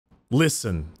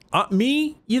Listen,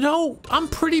 me, you know, I'm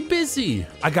pretty busy.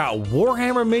 I got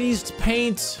Warhammer minis to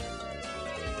paint.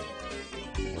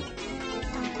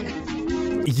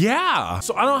 Yeah,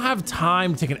 so I don't have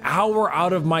time to take an hour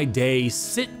out of my day,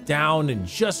 sit down and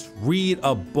just read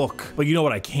a book. But you know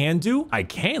what I can do? I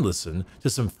can listen to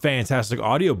some fantastic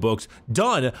audiobooks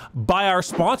done by our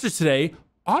sponsors today,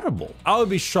 Audible. I would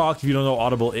be shocked if you don't know what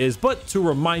Audible is, but to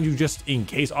remind you just in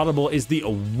case, Audible is the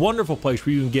wonderful place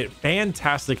where you can get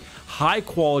fantastic, high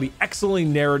quality, excellently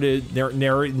narrated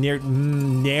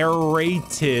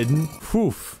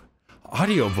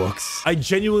audiobooks. I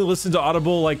genuinely listen to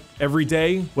Audible like every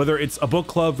day, whether it's a book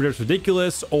club for It's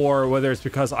Ridiculous, or whether it's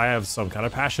because I have some kind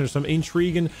of passion or some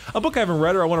intrigue in a book I haven't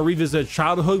read, or I want to revisit a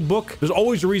childhood book. There's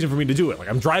always a reason for me to do it. Like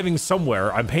I'm driving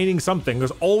somewhere, I'm painting something.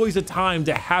 There's always a time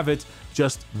to have it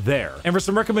just there. And for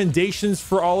some recommendations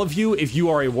for all of you, if you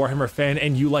are a Warhammer fan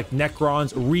and you like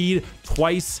Necrons, read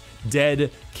Twice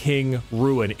Dead King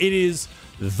Ruin. It is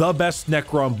the best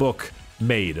Necron book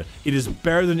made. It is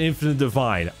better than Infinite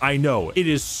Divine. I know, it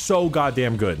is so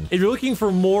goddamn good. If you're looking for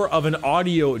more of an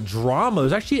audio drama,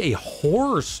 there's actually a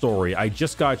horror story I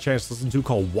just got a chance to listen to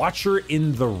called Watcher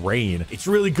in the Rain. It's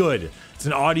really good. It's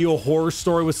an audio horror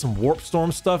story with some Warp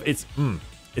Storm stuff. It's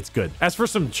good. As for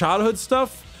some childhood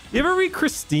stuff, you ever read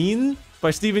Christine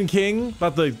by Stephen King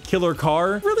about the killer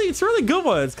car? Really, it's a really good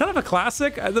one. It's kind of a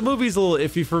classic. The movie's a little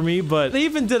iffy for me, but they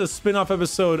even did a spin-off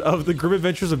episode of The Grim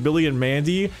Adventures of Billy and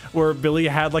Mandy where Billy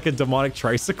had like a demonic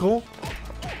tricycle.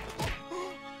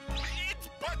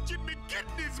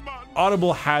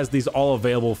 Audible has these all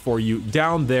available for you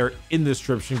down there in the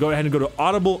description. Go ahead and go to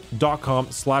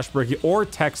audible.com/Bricky or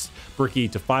text Bricky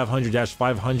to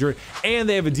 500-500, and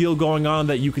they have a deal going on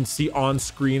that you can see on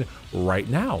screen right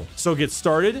now. So get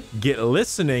started, get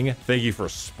listening. Thank you for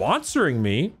sponsoring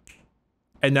me.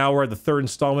 And now we're at the third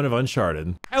installment of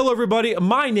Uncharted. Hello everybody,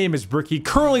 my name is Bricky,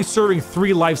 currently serving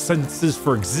 3 life sentences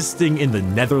for existing in the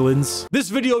Netherlands. This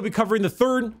video will be covering the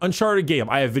third Uncharted game.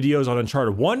 I have videos on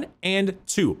Uncharted 1 and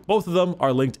 2. Both of them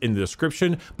are linked in the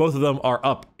description. Both of them are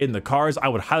up in the cars. I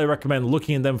would highly recommend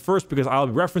looking at them first because I'll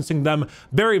be referencing them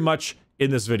very much in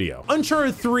this video.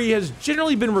 Uncharted 3 has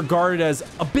generally been regarded as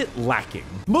a bit lacking.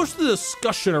 Most of the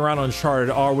discussion around Uncharted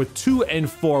are with 2 and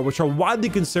 4, which are widely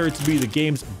considered to be the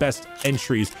game's best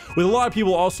entries, with a lot of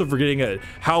people also forgetting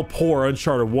how poor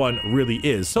Uncharted 1 really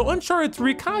is. So Uncharted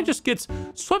 3 kind of just gets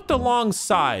swept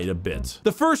alongside a bit.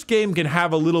 The first game can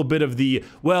have a little bit of the,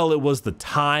 well, it was the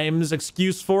times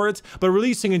excuse for it, but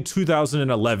releasing in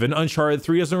 2011, Uncharted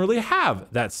 3 doesn't really have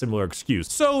that similar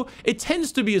excuse. So it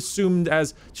tends to be assumed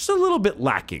as just a little bit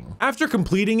lacking. After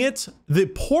completing it, the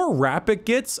poor rap it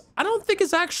gets, I don't think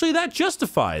is actually that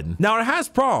justified. Now it has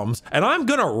problems, and I'm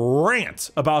gonna rant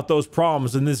about those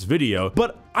problems in this video,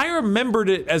 but I remembered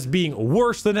it as being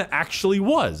worse than it actually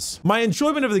was. My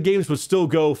enjoyment of the games would still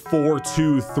go 4,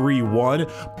 2, 3, 1,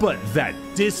 but that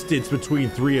distance between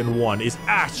 3 and 1 is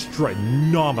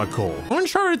astronomical.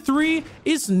 Uncharted 3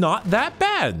 is not that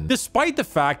bad, despite the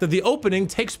fact that the opening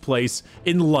takes place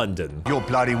in London. You're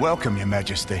bloody welcome, Your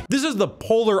Majesty. This is the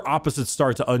polar opposite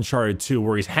start to Uncharted 2,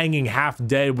 where he's hanging half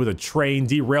dead with a train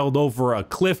derailed over a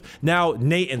cliff. Now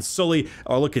Nate and Sully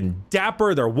are looking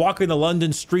dapper. They're walking the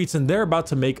London streets and they're about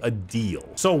to make a deal.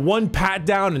 So one pat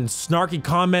down and snarky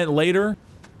comment later.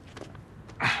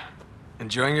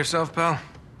 Enjoying yourself, pal?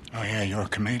 Oh yeah, you're a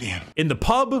comedian. In the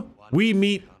pub, we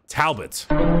meet Talbot.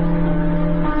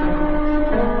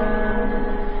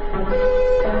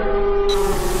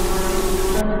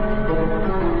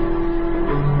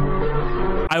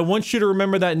 I want you to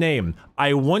remember that name.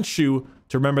 I want you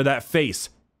to remember that face,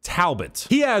 Talbot.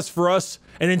 He has for us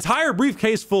an entire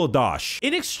briefcase full of dosh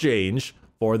in exchange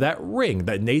for that ring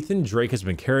that Nathan Drake has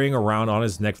been carrying around on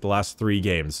his neck for the last 2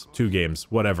 games,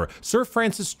 whatever. Sir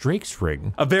Francis Drake's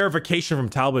ring. A verification from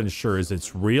Talbot ensures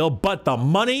it's real, but the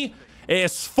money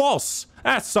is false.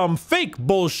 That's some fake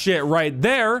bullshit right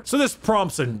there. So this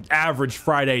prompts an average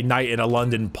Friday night in a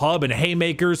London pub and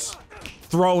haymakers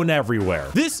thrown everywhere.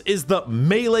 This is the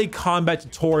melee combat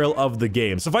tutorial of the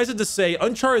game. Suffice it to say,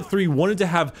 Uncharted 3 wanted to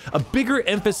have a bigger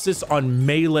emphasis on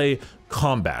melee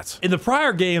combat. In the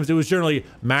prior games, it was generally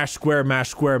mash square, mash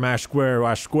square, mash square,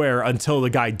 mash square until the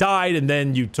guy died and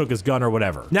then you took his gun or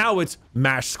whatever. Now it's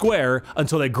mash square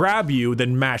until they grab you,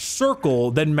 then mash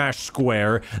circle, then mash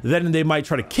square, then they might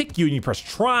try to kick you and you press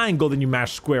triangle, then you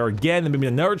mash square again, then maybe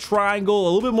another triangle,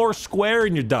 a little bit more square,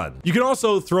 and you're done. You can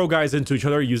also throw guys into each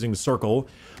other using circle,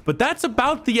 but that's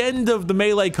about the end of the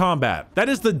melee combat. That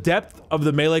is the depth of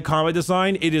the melee combat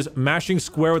design. It is mashing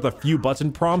square with a few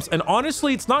button prompts, and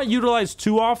honestly, it's not utilized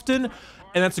too often.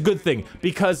 And that's a good thing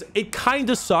because it kind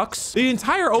of sucks. The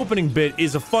entire opening bit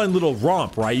is a fun little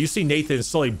romp, right? You see Nathan and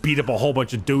Sully beat up a whole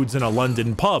bunch of dudes in a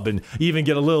London pub and even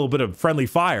get a little bit of friendly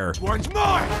fire. One's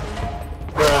more!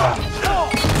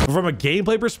 From a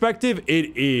gameplay perspective,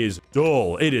 it is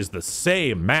dull. It is the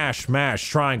same mash, mash,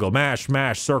 triangle, mash,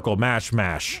 mash, circle, mash,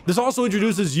 mash. This also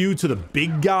introduces you to the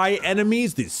big guy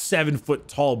enemies, these 7-foot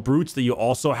tall brutes that you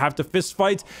also have to fist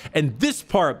fight. And this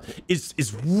part is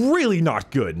really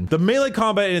not good. The melee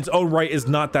combat in its own right is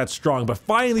not that strong, but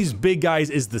fighting these big guys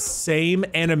is the same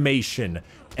animation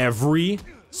every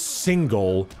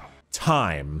single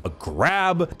time. A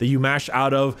grab that you mash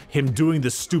out of, him doing the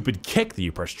stupid kick that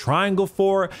you press triangle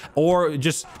for, or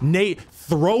just Nate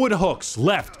throwing hooks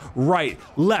left, right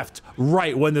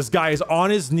when this guy is on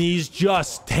his knees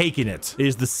just taking it. It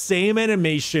is the same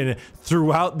animation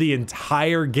throughout the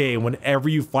entire game whenever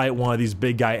you fight one of these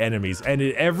big guy enemies, and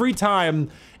every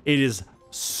time it is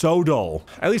so dull.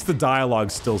 At least the dialogue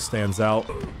still stands out.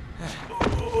 You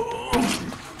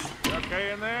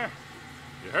okay in there?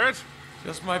 You hurt?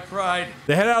 Just my pride.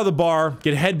 They head out of the bar,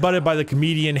 get headbutted by the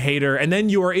comedian hater, and then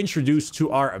you are introduced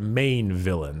to our main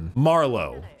villain,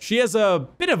 Marlo. She has a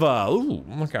bit of a, ooh,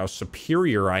 look how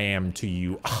superior I am to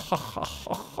you.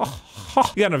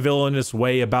 You got a villainous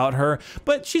way about her,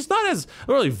 but she's not as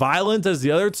really violent as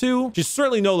the other two. She's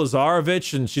certainly no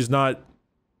Lazarevich, and she's not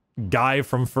guy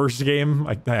from first game.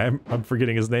 I'm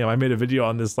forgetting his name. I made a video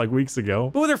on this like weeks ago.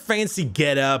 But with her fancy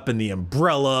getup and the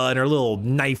umbrella and her little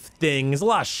knife thing, there's a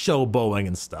lot of showboating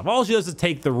and stuff. All she does is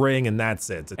take the ring and that's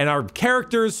it. And our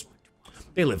characters,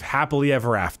 they live happily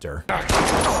ever after.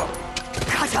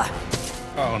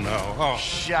 Oh no. Oh.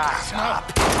 Shut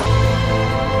up!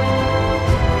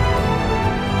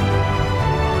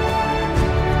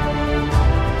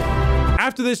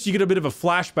 After this, you get a bit of a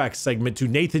flashback segment to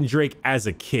Nathan Drake as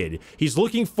a kid. He's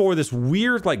looking for this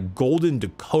weird, like, golden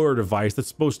decoder device that's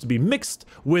supposed to be mixed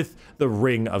with the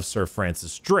ring of Sir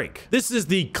Francis Drake. This is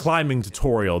the climbing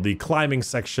tutorial, the climbing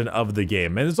section of the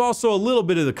game. And there's also a little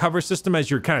bit of the cover system as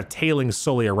you're kind of tailing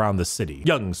Sully around the city.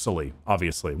 Young Sully,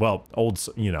 obviously. Well, old,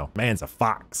 you know, man's a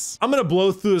fox. I'm gonna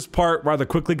blow through this part rather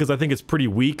quickly because I think it's pretty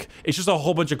weak. It's just a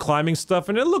whole bunch of climbing stuff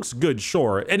and it looks good,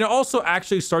 sure. And it also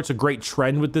actually starts a great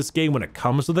trend with this game when it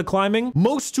comes to the climbing.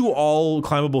 Most to all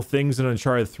climbable things in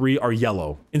Uncharted 3 are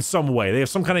yellow in some way. They have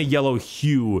some kind of yellow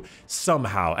hue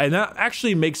somehow. And that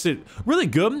actually makes it really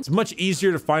good. It's much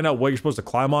easier to find out what you're supposed to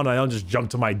climb on. I don't just jump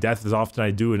to my death as often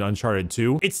I do in Uncharted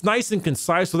 2. It's nice and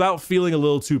concise without feeling a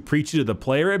little too preachy to the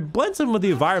player. It blends in with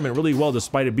the environment really well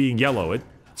despite it being yellow.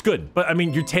 It's good, but I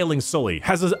mean, you're tailing Sully.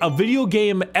 Has a video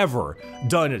game ever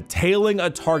done tailing a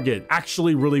target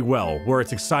actually really well, where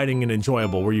it's exciting and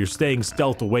enjoyable, where you're staying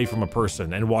stealth away from a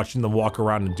person and watching them walk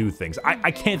around and do things?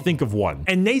 I can't think of one.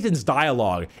 And Nathan's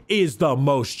dialogue is the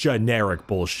most generic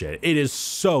bullshit. It is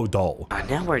so dull.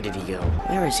 Now where did he go?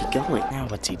 Where is he going? Now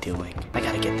what's he doing? I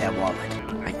gotta get that wallet.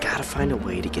 I gotta find a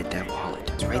way to get that wallet.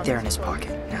 It's right there in his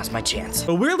pocket. Now's my chance.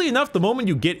 But weirdly enough, the moment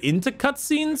you get into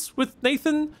cutscenes with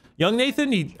Nathan, young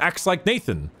Nathan, he acts like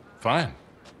Nathan. Fine.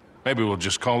 Maybe we'll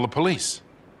just call the police.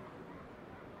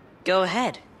 Go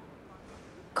ahead.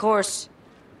 Of course,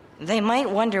 they might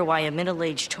wonder why a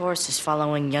middle-aged tourist is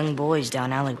following young boys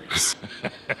down alleyways.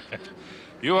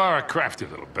 You are a crafty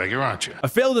little beggar, aren't you? A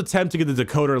failed attempt to get the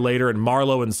decoder later, and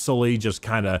Marlo and Sully just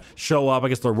kind of show up. I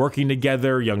guess they're working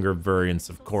together, younger variants,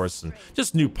 of course, and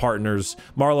just new partners.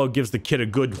 Marlo gives the kid a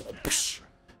good psh,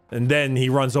 and then he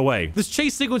runs away. This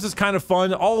chase sequence is kind of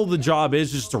fun. All the job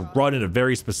is just to run in a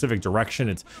very specific direction.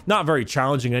 It's not very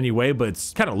challenging anyway, but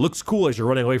it's kind of looks cool as you're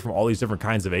running away from all these different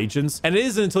kinds of agents. And it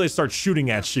isn't until they start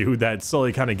shooting at you that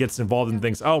Sully kind of gets involved and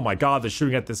thinks, oh my God, they're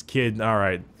shooting at this kid. All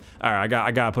right, I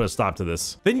gotta put a stop to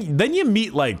this. Then you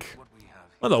meet like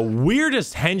one of the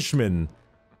weirdest henchmen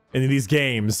in these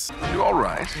games. You all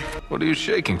right? What are you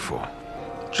shaking for?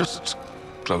 Just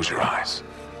close your eyes.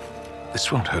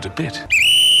 This won't hurt a bit.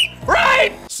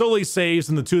 Right! Sully saves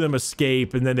and the two of them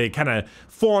escape, and then they kind of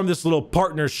form this little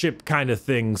partnership kind of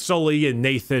thing. Sully and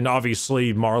Nathan,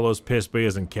 obviously Marlo's pissed, but he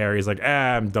doesn't care. He's like,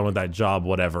 I'm done with that job,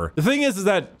 whatever. The thing is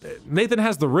that Nathan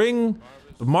has the ring,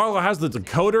 but Marlo has the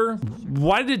decoder.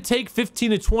 Why did it take 15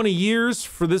 to 20 years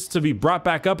for this to be brought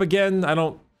back up again? I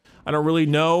don't really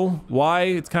know why.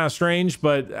 It's kind of strange,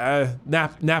 but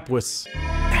Napwis.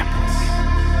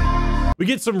 We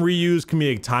get some reused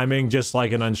comedic timing, just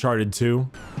like in Uncharted 2.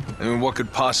 I mean, what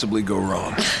could possibly go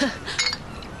wrong?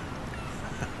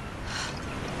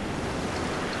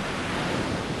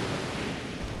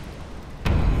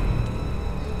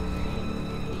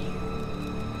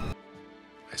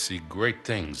 I see great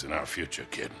things in our future,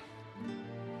 kid.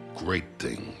 Great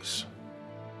things.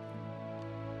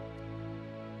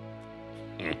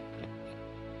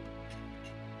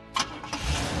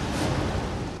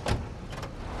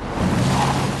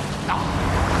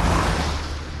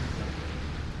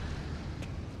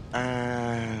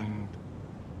 And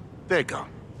they're gone.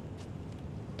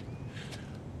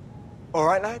 All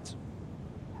right, lads?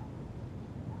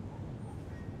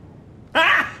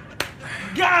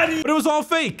 Got it! But it was all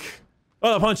fake.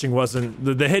 Well, the punching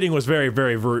wasn't. The hitting was very,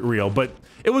 very real, but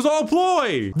it was all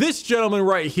ploy. This gentleman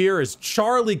right here is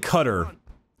Charlie Cutter,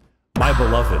 my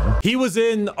beloved. He was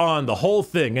in on the whole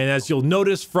thing, and as you'll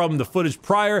notice from the footage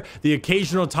prior, the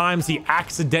occasional times he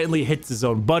accidentally hits his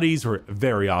own buddies were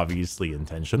very obviously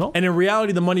intentional. And in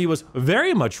reality, the money was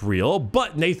very much real,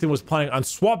 but Nathan was planning on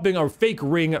swapping a fake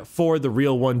ring for the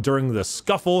real one during the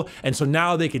scuffle, and so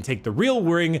now they can take the real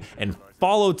ring and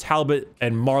follow Talbot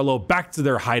and Marlowe back to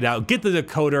their hideout, get the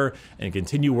decoder, and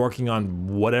continue working on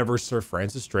whatever Sir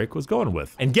Francis Drake was going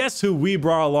with. And guess who we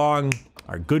brought along?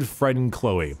 Our good friend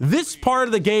Chloe. This part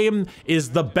of the game is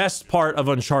the best part of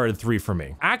Uncharted 3 for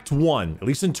me. Act 1, at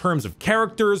least in terms of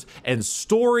characters and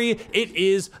story, it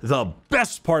is the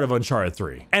best part of Uncharted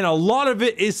 3. And a lot of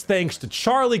it is thanks to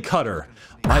Charlie Cutter,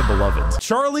 my beloved.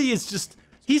 Charlie is just...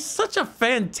 he's such a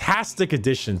fantastic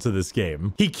addition to this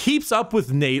game. He keeps up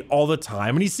with Nate all the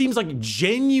time, and he seems like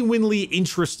genuinely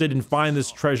interested in finding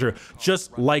this treasure,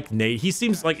 just like Nate. He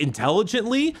seems like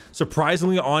intelligently,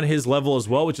 surprisingly on his level as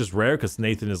well, which is rare because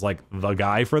Nathan is like the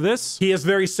guy for this. He has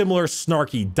very similar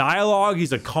snarky dialogue.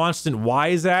 He's a constant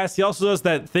wise ass. He also does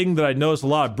that thing that I notice a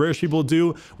lot of British people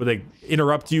do, where they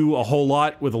interrupt you a whole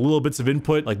lot with a little bits of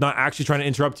input, like not actually trying to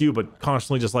interrupt you, but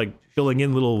constantly just like filling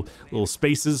in little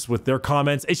spaces with their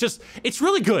comments. It's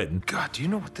really good. God, do you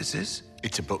know what this is?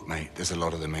 It's a book, mate. There's a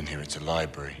lot of them in here. It's a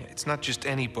library. It's not just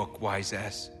any book, wise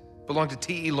ass. Belonged to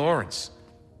T.E. Lawrence.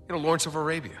 You know, Lawrence of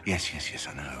Arabia. Yes,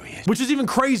 I know, yes. Which is even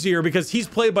crazier because he's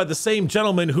played by the same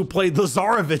gentleman who played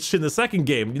Lazarevich in the second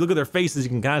game. You look at their faces, you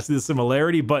can kind of see the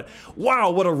similarity, but wow,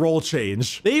 what a role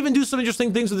change. They even do some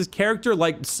interesting things with his character,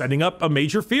 like setting up a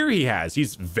major fear he has.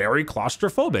 He's very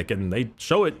claustrophobic, and they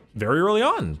show it very early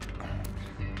on.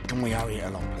 Can we hurry it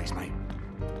along, please, mate?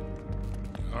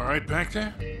 All right back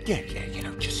there? Yeah, you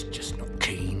know, just not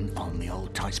keen on the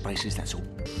old tight spaces, that's all.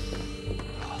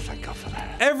 Oh, thank God for that.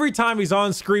 Every time he's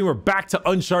on screen, we're back to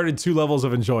Uncharted 2 levels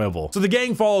of enjoyable. So the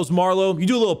gang follows Marlowe. You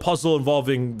do a little puzzle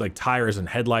involving like tires and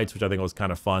headlights, which I think was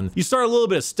kind of fun. You start a little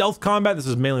bit of stealth combat. This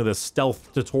is mainly the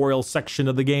stealth tutorial section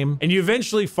of the game. And you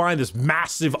eventually find this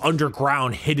massive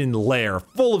underground hidden lair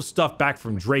full of stuff back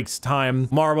from Drake's time.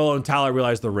 Marlowe and Tyler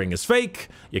realize the ring is fake.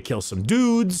 You kill some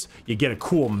dudes. You get a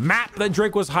cool map that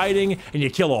Drake was hiding, and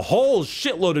you kill a whole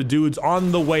shitload of dudes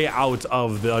on the way out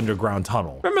of the underground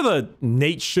tunnel. Remember the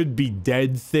Nate should be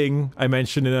dead thing I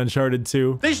mentioned in Uncharted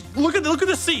 2? Look at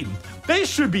the scene. They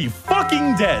should be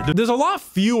fucking dead. There's a lot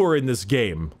fewer in this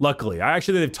game, luckily. I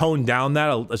actually think they've toned down that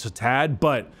a tad,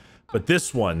 but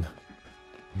this one,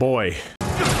 boy.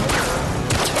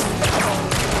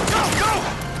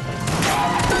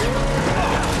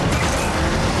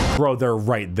 Bro, they're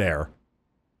right there.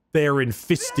 They're in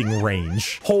fisting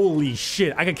range. Holy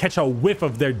shit, I could catch a whiff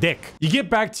of their dick. You get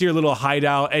back to your little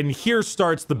hideout, and here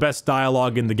starts the best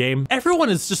dialogue in the game. Everyone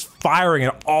is just firing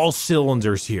at all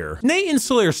cylinders here. Nate and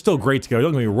Sully are still great together,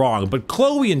 don't get me wrong, but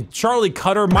Chloe and Charlie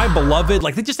Cutter, my beloved,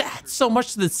 like they just add so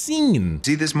much to the scene.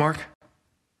 See this, Mark?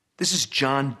 This is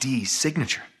John Dee's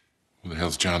signature. Who the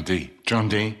hell's John Dee? John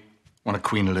Dee, one of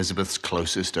Queen Elizabeth's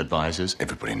closest advisors.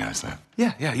 Everybody knows that.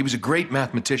 Yeah, he was a great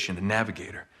mathematician and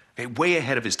navigator. Okay, way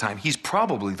ahead of his time. He's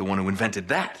probably the one who invented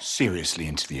that. Seriously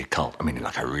into the occult. I mean,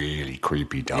 like a really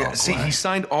creepy dark Yeah, see, way. he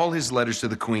signed all his letters to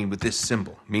the Queen with this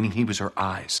symbol, meaning he was her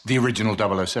eyes. The original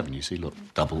 007, you see, look,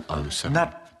 007.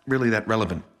 Not really that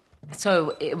relevant.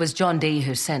 So it was John Dee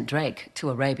who sent Drake to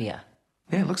Arabia.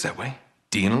 Yeah, it looks that way.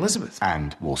 Dee and Elizabeth.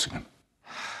 And Walsingham.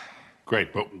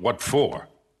 Great, but what for?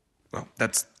 Well,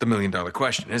 that's the million-dollar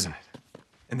question, isn't it?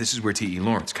 And this is where T.E.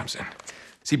 Lawrence comes in.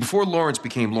 See, before Lawrence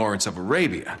became Lawrence of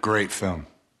Arabia... Great film.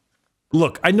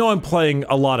 Look, I know I'm playing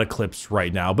a lot of clips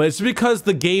right now, but it's because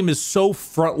the game is so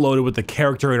front-loaded with the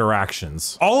character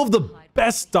interactions. All of the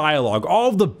best dialogue, all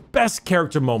of the best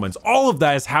character moments, all of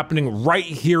that is happening right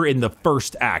here in the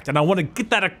first act. And I want to get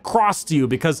that across to you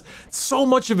because so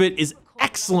much of it is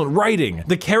excellent writing.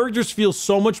 The characters feel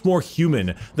so much more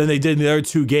human than they did in the other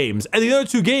two games. And the other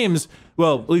two games,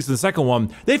 well, at least in the second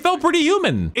one, they felt pretty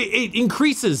human. It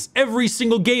increases every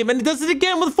single game, and it does it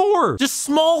again with 4. Just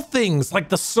small things like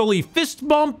the Sully fist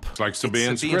bump. It's like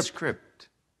Sabian script.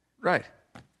 Right.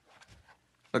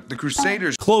 Look, the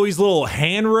Crusaders... Chloe's little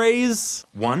hand raise.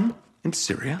 One in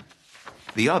Syria,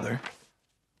 the other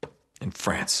in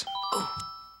France.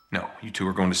 No, you two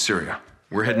are going to Syria.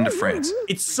 We're heading to France.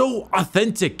 It's so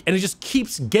authentic, and it just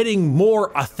keeps getting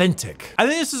more authentic. I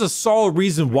think this is a solid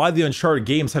reason why the Uncharted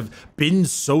games have been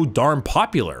so darn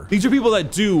popular. These are people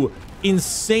that do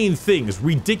insane things,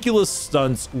 ridiculous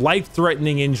stunts,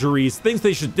 life-threatening injuries, things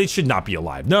they should not be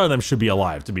alive. None of them should be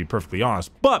alive, to be perfectly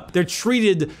honest. But they're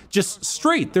treated just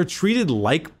straight. They're treated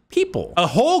like people. A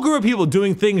whole group of people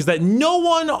doing things that no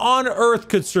one on Earth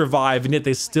could survive, and yet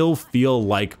they still feel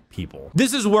like people.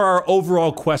 This is where our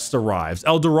overall quest arrives.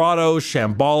 El Dorado,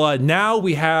 Shambhala. Now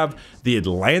we have the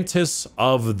Atlantis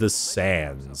of the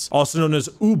Sands, also known as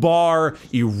Ubar,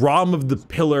 Iram of the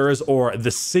Pillars, or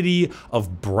the City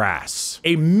of Brass.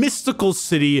 A mystical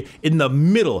city in the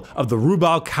middle of the Rub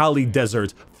al Khali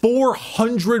Desert,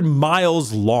 400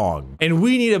 miles long. And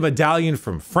we need a medallion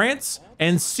from France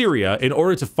and Syria in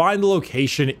order to find the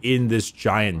location in this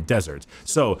giant desert.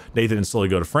 So Nathan and Sully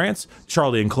go to France,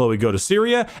 Charlie and Chloe go to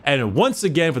Syria, and once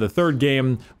again for the third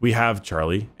game, we have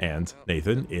Charlie and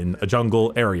Nathan in a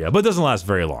jungle area, but it doesn't last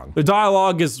very long. The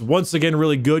dialogue is once again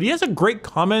really good. He has a great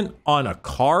comment on a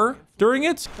car during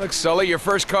it. Look, Sully, your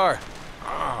first car.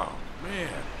 Oh, man.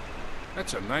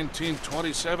 That's a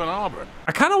 1927 Auburn.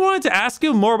 I kind of wanted to ask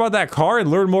him more about that car and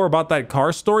learn more about that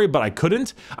car story, but I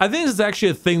couldn't. I think this is actually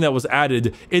a thing that was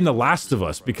added in The Last of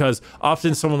Us, because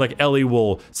often someone like Ellie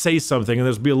will say something and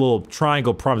there's be a little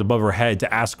triangle prompt above her head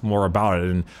to ask more about it,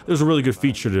 and there's a really good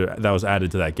feature that was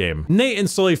added to that game. Nate and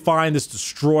Sully find this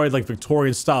destroyed, like,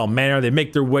 Victorian-style manor. They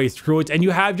make their way through it, and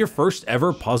you have your first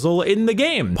ever puzzle in the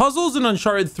game. Puzzles in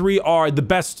Uncharted 3 are the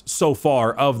best so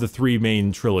far of the three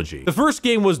main trilogy. The first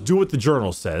game was do what the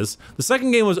journal says. The second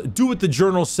game was do what the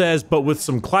journal says, but with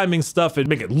some climbing stuff and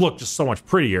make it look just so much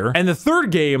prettier. And the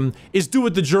third game is do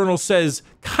what the journal says,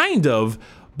 kind of,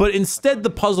 but instead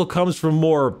the puzzle comes from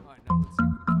more,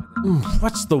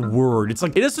 what's the word? It's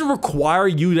like, it doesn't require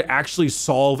you to actually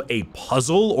solve a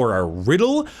puzzle or a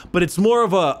riddle, but it's more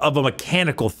of a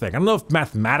mechanical thing. I don't know if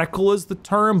mathematical is the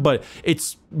term, but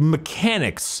it's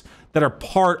mechanics that are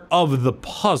part of the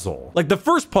puzzle. Like the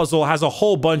first puzzle has a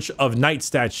whole bunch of knight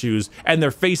statues and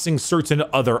they're facing certain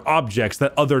other objects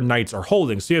that other knights are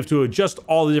holding. So you have to adjust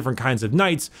all the different kinds of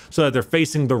knights so that they're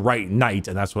facing the right knight,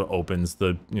 and that's what opens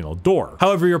the, door.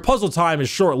 However, your puzzle time is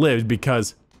short-lived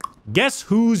because guess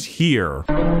who's here?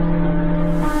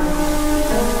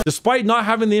 Despite not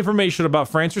having the information about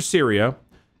France or Syria,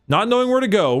 not knowing where to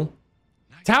go,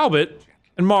 Talbot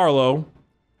and Marlowe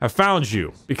have found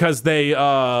you because they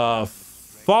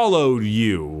followed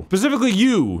you. Specifically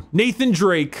you, Nathan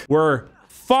Drake, were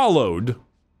followed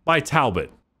by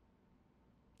Talbot.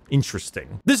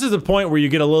 Interesting. This is the point where you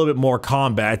get a little bit more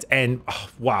combat, and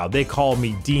wow, they call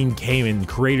me Dean Kamen,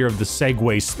 creator of the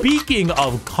Segway. Speaking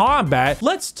of combat,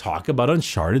 let's talk about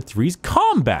Uncharted 3's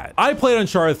combat. I played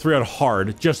Uncharted 3 on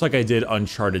hard, just like I did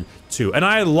Uncharted 2, and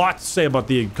I had a lot to say about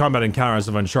the combat encounters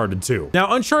of Uncharted 2.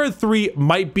 Now, Uncharted 3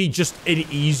 might be just an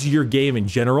easier game in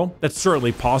general. That's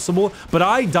certainly possible, but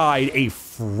I died a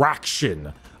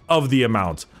fraction of the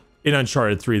amount in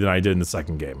Uncharted 3 than I did in the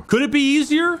second game. Could it be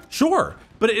easier? Sure.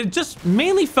 But it just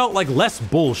mainly felt like less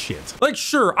bullshit. Like,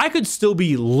 sure, I could still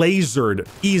be lasered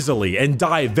easily and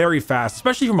die very fast,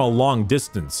 especially from a long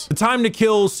distance. The time to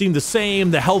kill seemed the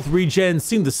same, the health regen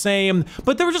seemed the same,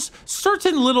 but there were just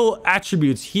certain little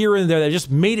attributes here and there that just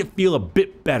made it feel a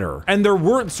bit better. And there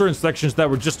weren't certain sections that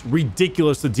were just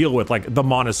ridiculous to deal with, like the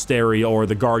monastery or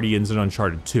the Guardians in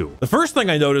Uncharted 2. The first thing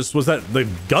I noticed was that the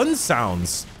gun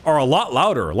sounds are a lot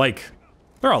louder. Like,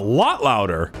 they're a lot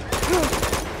louder.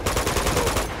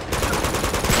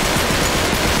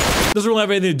 Doesn't really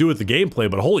have anything to do with the gameplay,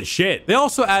 but holy shit. They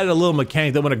also added a little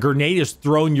mechanic that when a grenade is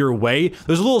thrown your way,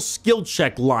 there's a little skill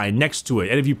check line next to it.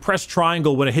 And if you press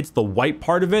triangle when it hits the white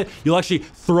part of it, you'll actually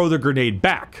throw the grenade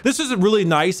back. This is really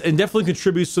nice and definitely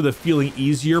contributes to the feeling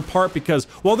easier part, because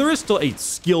while there is still a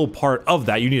skill part of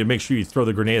that, you need to make sure you throw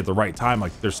the grenade at the right time,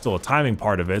 like there's still a timing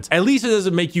part of it. At least it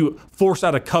doesn't make you force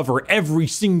out of cover every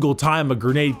single time a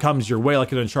grenade comes your way,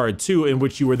 like in Uncharted 2, in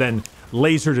which you were then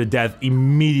lasered to death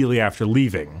immediately after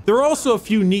leaving. There are also a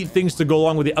few neat things to go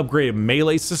along with the upgraded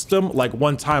melee system. Like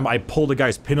one time I pulled a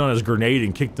guy's pin on his grenade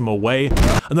and kicked him away.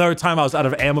 Another time I was out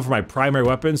of ammo for my primary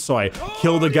weapon, so I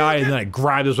killed a guy and then I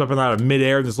grabbed his weapon out of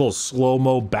midair, this little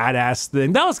slow-mo badass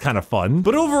thing. That was kind of fun.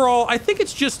 But overall, I think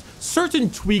it's just certain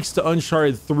tweaks to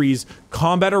Uncharted 3's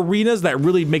combat arenas that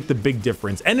really make the big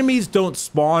difference. Enemies don't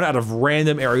spawn out of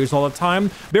random areas all the time.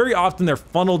 Very often they're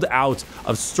funneled out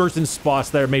of certain spots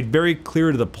that are made very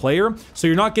clear to the player, so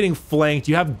you're not getting flanked,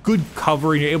 you have good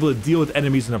cover, and you're able to deal with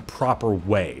enemies in a proper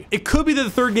way. It could be that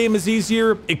the third game is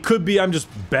easier, it could be I'm just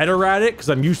better at it because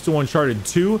I'm used to Uncharted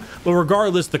 2, but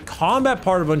regardless, the combat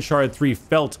part of Uncharted 3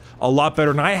 felt a lot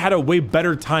better, and I had a way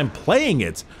better time playing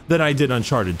it than I did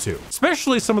Uncharted 2.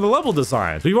 Especially some of the level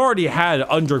designs. We've already had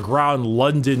underground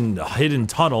London hidden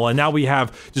tunnel, and now we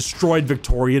have destroyed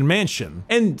Victorian mansion.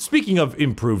 And speaking of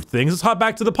improved things, let's hop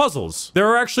back to the puzzles. There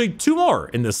are actually 2 more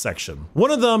in this section.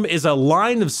 One of them is a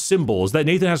line of symbols that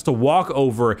Nathan has to walk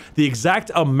over the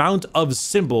exact amount of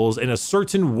symbols in a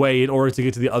certain way in order to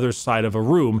get to the other side of a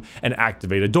room and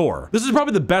activate a door. This is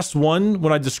probably the best one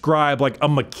when I describe like a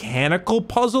mechanical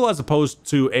puzzle as opposed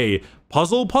to a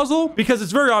puzzle, because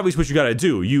it's very obvious what you gotta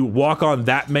do. You walk on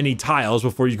that many tiles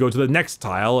before you go to the next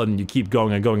tile, and you keep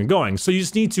going and going and going. So you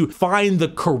just need to find the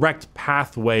correct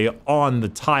pathway on the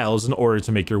tiles in order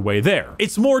to make your way there.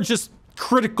 It's more just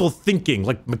critical thinking,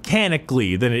 like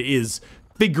mechanically, than it is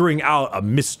figuring out a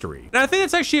mystery. And I think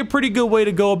that's actually a pretty good way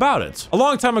to go about it. A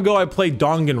long time ago, I played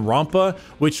Danganronpa,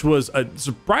 which was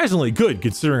surprisingly good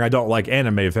considering I don't like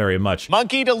anime very much.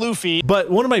 Monkey to Luffy. But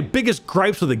one of my biggest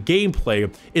gripes with the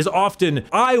gameplay is often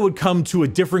I would come to a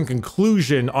different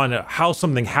conclusion on how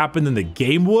something happened than the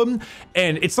game would.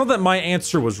 And it's not that my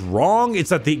answer was wrong, it's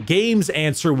that the game's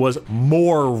answer was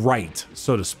more right,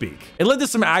 so to speak. It led to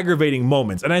some aggravating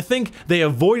moments, and I think they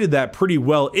avoided that pretty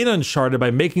well in Uncharted by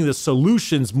making the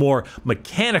solution more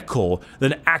mechanical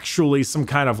than actually some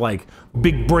kind of like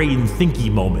big brain thinky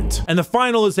moment. And the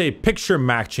final is a picture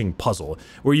matching puzzle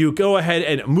where you go ahead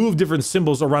and move different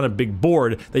symbols around a big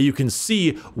board that you can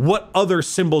see what other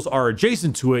symbols are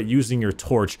adjacent to it using your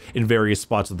torch in various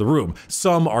spots of the room.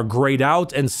 Some are grayed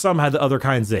out and some have other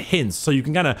kinds of hints, so you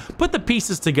can kind of put the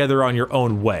pieces together on your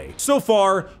own way. So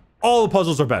far, all the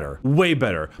puzzles are better, way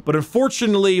better, but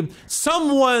unfortunately,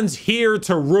 someone's here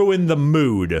to ruin the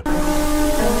mood.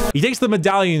 He takes the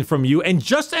medallion from you, and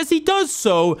just as he does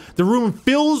so, the room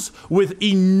fills with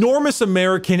enormous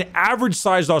American,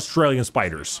 average-sized Australian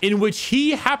spiders, in which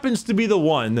he happens to be the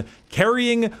one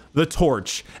carrying the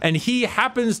torch, and he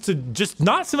happens to just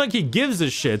not seem like he gives a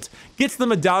shit, gets the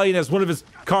medallion as one of his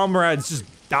comrades just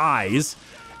dies,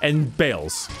 and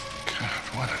bails. God,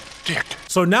 what a dick.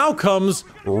 So now comes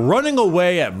running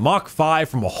away at Mach 5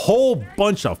 from a whole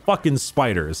bunch of fucking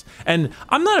spiders. And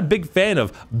I'm not a big fan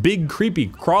of big creepy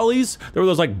crawlies. There were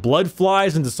those like blood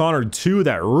flies in Dishonored 2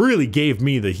 that really gave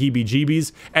me the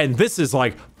heebie-jeebies. And this is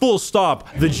like full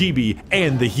stop, the GB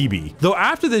and the heebie. Though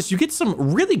after this, you get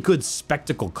some really good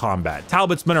spectacle combat.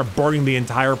 Talbot's men are burning the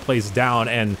entire place down,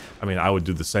 and I mean, I would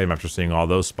do the same after seeing all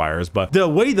those spires, but the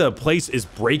way the place is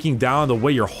breaking down, the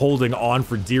way you're holding on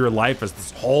for dear life as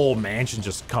this whole mansion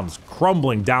just comes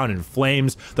crumbling down in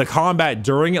flames, the combat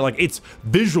during it, like, it's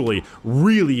visually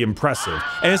really impressive.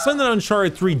 And it's something that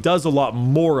Uncharted 3 does a lot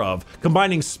more of,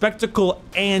 combining spectacle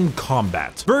and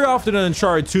combat. Very often in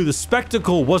Uncharted 2, the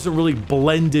spectacle wasn't really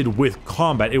blended with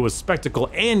combat, it was spectacle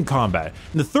and combat.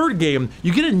 In the third game,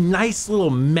 you get a nice little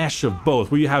mesh of both,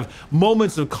 where you have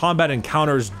moments of combat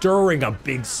encounters during a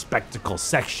big spectacle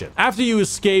section. After you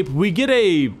escape, we get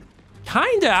a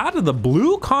kinda out of the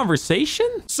blue conversation.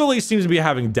 Sully seems to be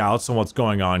having doubts on what's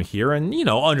going on here, and you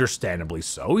know, understandably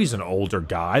so. He's an older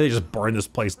guy. They just burned this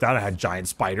place down and had giant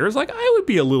spiders. Like, I would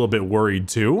be a little bit worried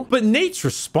too. But Nate's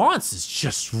response is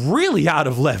just really out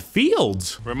of left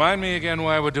field. Remind me again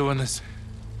why we're doing this.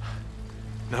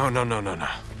 No.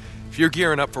 If you're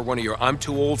gearing up for one of your "I'm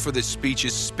too old for this"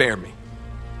 speeches, spare me.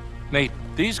 Nate,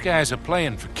 these guys are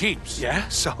playing for keeps. Yeah,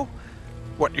 so?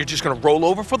 What, you're just gonna roll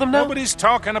over for them now? Nobody's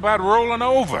talking about rolling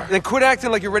over. Then quit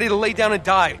acting like you're ready to lay down and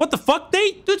die. What the fuck,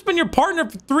 Nate? Dude's been your partner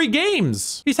for 3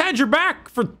 games. He's had your back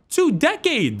for 2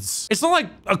 decades. It's not like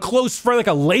a close friend like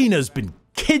Elena's been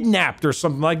kidnapped or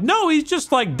something. Like, no, he's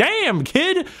just like, damn,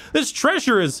 kid, this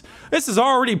is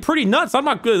already pretty nuts. I'm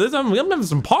not good. I'm having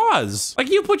some pause. Like,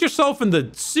 you put yourself in the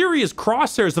serious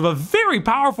crosshairs of a very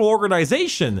powerful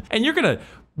organization, and you're gonna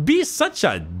be such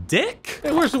a dick?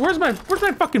 Hey, where's my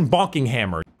fucking bonking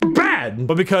hammer? Bad!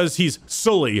 But because he's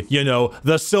Sully, you know,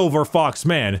 the Silver Fox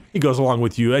man, he goes along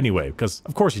with you anyway, because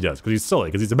of course he does, because he's Sully,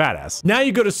 because he's a badass. Now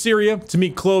you go to Syria to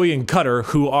meet Chloe and Cutter,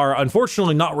 who are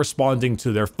unfortunately not responding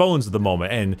to their phones at the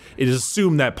moment, and it is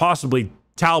assumed that possibly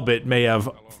Talbot may have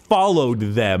followed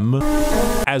them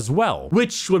as well.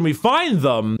 Which, when we find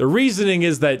them, the reasoning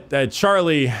is that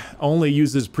Charlie only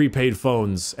uses prepaid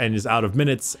phones and is out of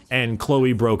minutes, and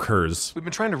Chloe broke hers. We've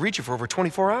been trying to reach you for over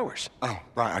 24 hours. Oh,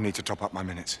 right, I need to top up my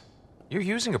minutes. You're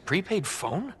using a prepaid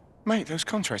phone? Mate, those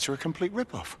contracts are a complete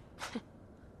rip-off.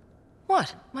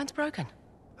 What? Mine's broken.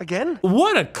 Again?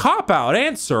 What a cop-out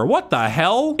answer. What the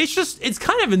hell? It's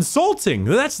kind of insulting.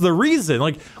 That's the reason.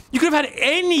 Like, you could have had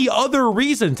any other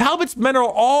reason. Talbot's men are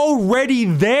already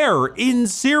there in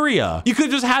Syria. You could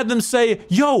have just had them say,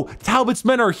 yo, Talbot's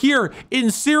men are here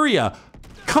in Syria.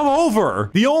 Come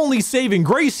over. The only saving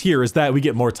grace here is that we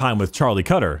get more time with Charlie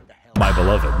Cutter, my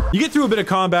beloved. You get through a bit of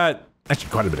combat.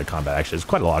 Actually, quite a bit of combat, actually. There's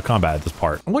quite a lot of combat at this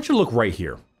part. I want you to look right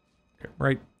here. Okay,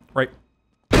 right.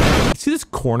 See this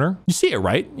corner? You see it,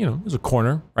 right? You know, there's a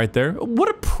corner right there. What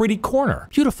a pretty corner.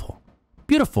 Beautiful.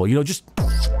 Beautiful. You know, just,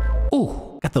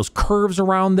 ooh, got those curves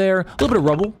around there. A little bit of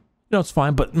rubble. You know, it's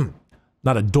fine, but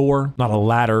not a door, not a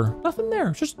ladder, nothing there.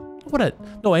 Just,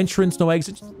 no entrance, no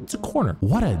exit. It's a corner.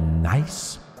 What a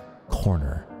nice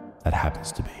corner that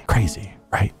happens to be. Crazy,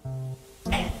 right?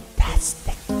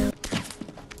 Fantastic.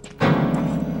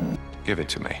 Give it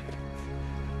to me.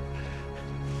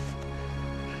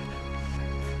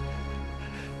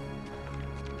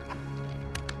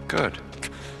 Good.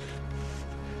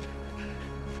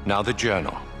 Now the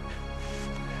journal.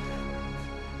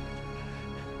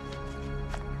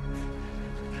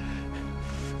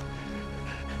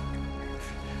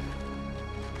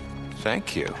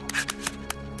 Thank you.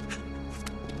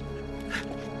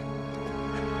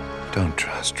 Don't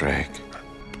trust Drake.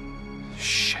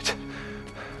 Shit.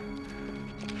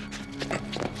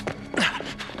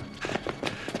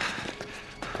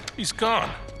 He's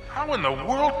gone. How in the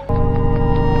world?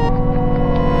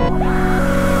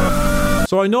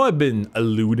 So I know I've been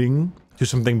alluding to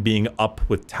something being up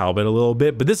with Talbot a little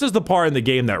bit, but this is the part in the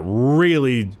game that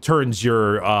really turns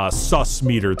your sus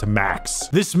meter to max.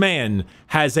 This man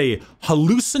has a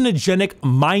hallucinogenic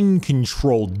mind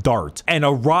control dart and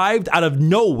arrived out of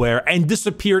nowhere and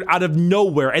disappeared out of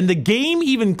nowhere, and the game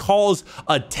even calls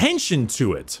attention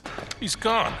to it. He's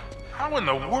gone. How in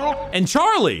the world? And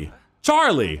Charlie,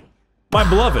 my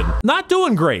beloved, not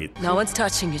doing great. No one's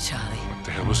touching you, Charlie. What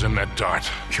the hell was in that dart?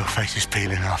 Your face is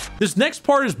peeling off. This next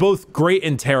part is both great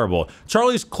and terrible.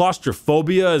 Charlie's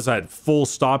claustrophobia is at full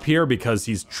stop here because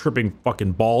he's tripping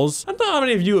fucking balls. I don't know how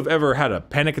many of you have ever had a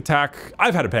panic attack.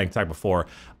 I've had a panic attack before.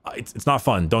 It's not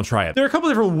fun. Don't try it. There are a couple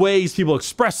different ways people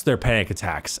express their panic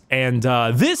attacks, and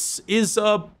this is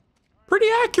a pretty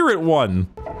accurate one.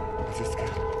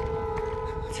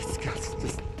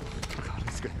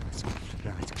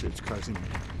 It's closing.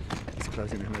 It's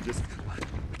closing, and I just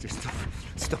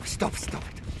stop it.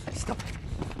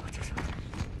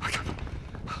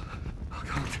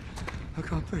 I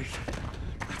can't breathe.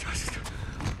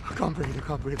 I can't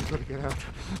breathe. I've got to get out.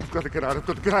 I've got to get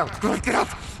out.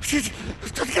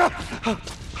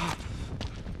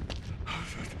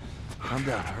 Calm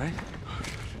down, all right?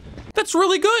 That's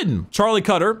really good. Charlie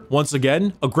Cutter, once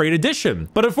again, a great addition.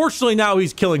 But unfortunately now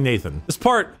he's killing Nathan. This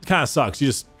part kind of sucks. You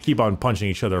just keep on punching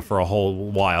each other for a whole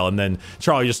while, and then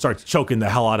Charlie just starts choking the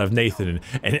hell out of Nathan,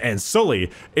 and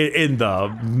Sully, in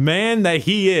the man that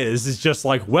he is just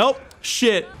like, well,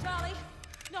 shit. Charlie,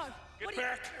 no.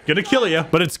 Gonna kill you,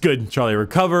 but it's good. Charlie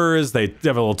recovers. They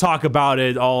have a little talk about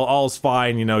it. All's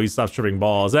fine. You know, he stops tripping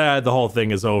balls. The whole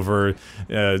thing is over.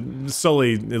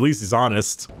 Sully, at least he's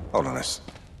honest. Hold on this.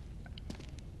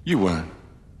 You weren't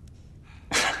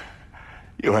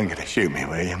gonna shoot me,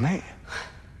 were you, mate?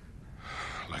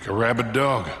 Like a rabid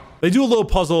dog. They do a little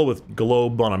puzzle with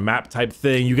globe on a map type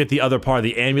thing. You get the other part of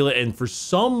the amulet, and for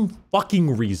some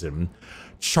fucking reason,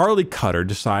 Charlie Cutter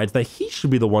decides that he should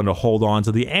be the one to hold on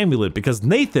to the amulet because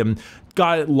Nathan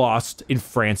got it lost in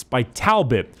France by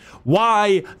Talbot.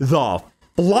 Why the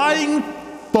flying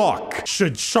fuck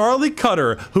should Charlie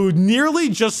Cutter, who nearly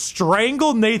just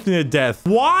strangled Nathan to death,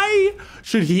 why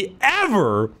should he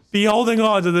ever be holding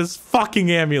on to this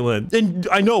fucking amulet? And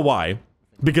I know why.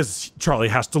 Because Charlie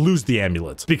has to lose the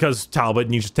amulet. Because Talbot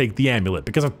needs to take the amulet.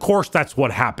 Because of course that's what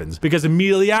happens. Because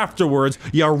immediately afterwards,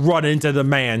 you run into the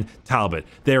man, Talbot.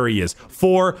 There he is.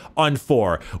 4 on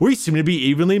 4. We seem to be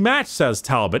evenly matched, says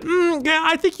Talbot. Yeah,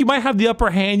 I think you might have the upper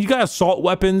hand. You got assault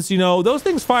weapons, you know. Those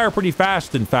things fire pretty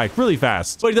fast, in fact. Really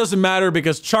fast. But it doesn't matter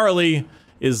because Charlie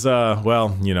is,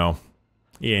 well, you know,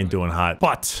 he ain't doing hot.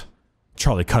 But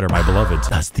Charlie Cutter, my beloved,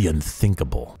 does the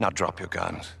unthinkable. Now drop your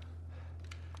guns.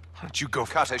 Why don't you go,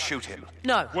 Cutter, shoot him?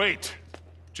 No. Wait.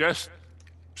 Just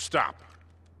stop.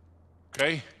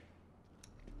 Okay?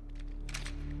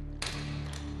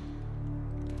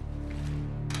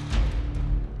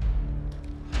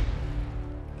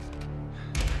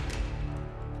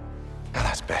 Now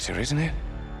that's better, isn't it?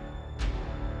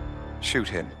 Shoot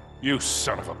him. You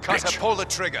son of a Cutter, bitch. pull the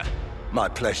trigger. My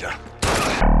pleasure.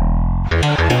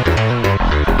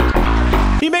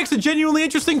 He makes a genuinely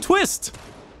interesting twist.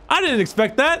 I didn't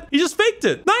expect that. He just faked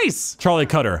it. Nice. Charlie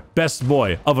Cutter, best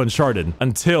boy of Uncharted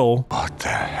until... What the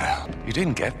hell? You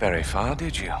didn't get very far,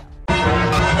 did you?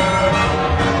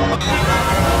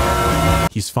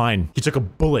 He's fine. He took a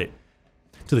bullet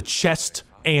to the chest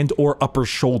and or upper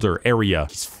shoulder area.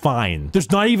 He's fine.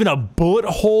 There's not even a bullet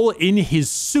hole in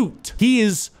his suit. He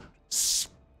is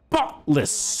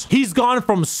spotless. He's gone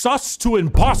from sus to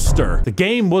imposter. The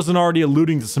game wasn't already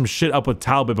alluding to some shit up with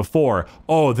Talbot before.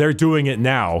 Oh, they're doing it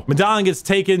now. Medallion gets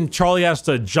taken. Charlie has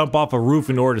to jump off a roof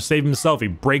in order to save himself. He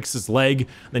breaks his leg.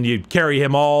 Then you carry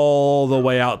him all the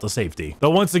way out to safety. Though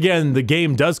once again, the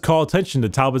game does call attention to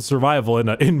Talbot's survival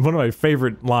in one of my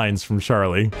favorite lines from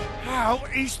Charlie. How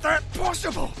is that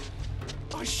possible?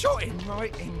 I shot him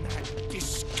right in that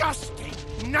disgusting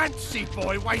Nancy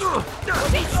boy waist.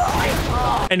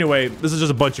 Anyway, this is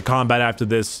just a bunch of combat after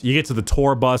this. You get to the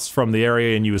tour bus from the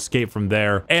area and you escape from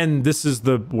there. And this is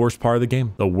the worst part of the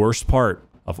game. The worst part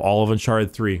of all of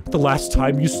Uncharted 3. The last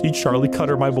time you see Charlie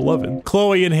Cutter, my beloved.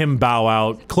 Chloe and him bow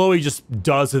out. Chloe just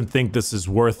doesn't think this is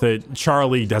worth it.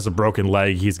 Charlie has a broken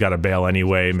leg. He's got to bail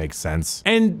anyway. Makes sense.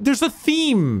 And there's a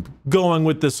theme going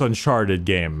with this Uncharted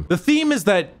game. The theme is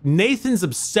that Nathan's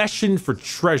obsession for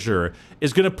treasure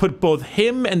is going to put both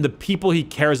him and the people he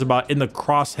cares about in the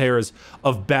crosshairs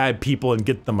of bad people and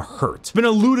get them hurt. It's been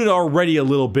alluded already a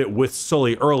little bit with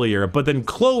Sully earlier, but then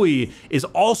Chloe is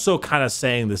also kind of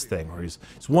saying this thing where he's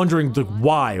wondering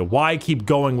why keep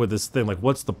going with this thing? Like,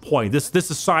 what's the point? This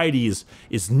society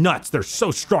is nuts. They're so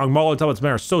strong. Marlon Talbot's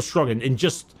men are so strong and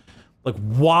just like,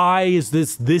 why is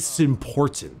this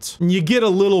important? And you get a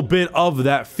little bit of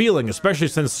that feeling, especially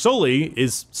since Sully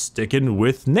is sticking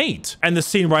with Nate. And the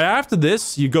scene right after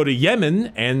this, you go to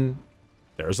Yemen and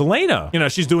there's Elena. You know,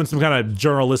 she's doing some kind of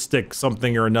journalistic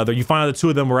something or another. You find out the two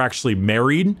of them were actually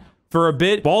married for a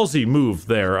bit. Ballsy move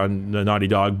there on the Naughty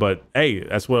Dog, but hey,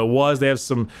 that's what it was. They have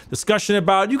some discussion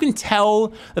about it. You can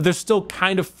tell that they're still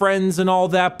kind of friends and all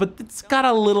that, but it's got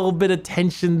a little bit of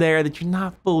tension there that you're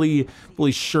not fully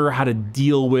sure how to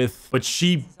deal with. But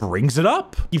she brings it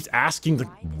up, keeps asking like,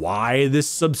 why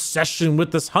this obsession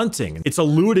with this hunting? It's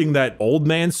alluding that old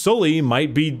man Sully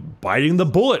might be biting the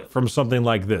bullet from something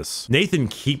like this. Nathan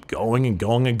keep going and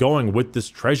going and going with this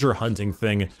treasure hunting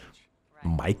thing.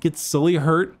 Might get Sully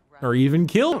hurt or even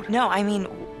killed. No, I mean,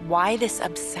 why this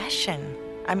obsession?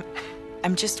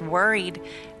 I'm just worried.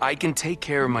 I can take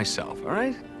care of myself, all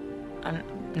right? I'm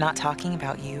not talking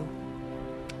about you.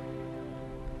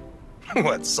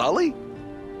 What, Sully?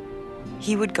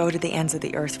 He would go to the ends of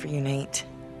the earth for you, Nate.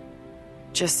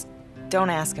 Just don't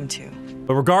ask him to.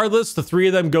 But regardless, the three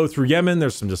of them go through Yemen.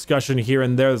 There's some discussion here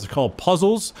and there. There's called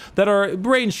puzzles that are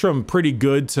range from pretty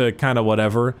good to kind of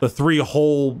whatever. The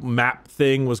 3-hole map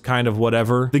thing was kind of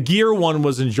whatever. The gear one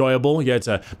was enjoyable. You had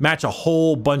to match a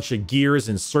whole bunch of gears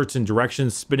in certain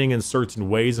directions, spinning in certain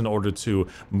ways in order to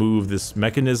move this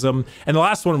mechanism. And the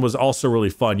last one was also really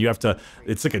fun. You have to,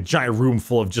 it's like a giant room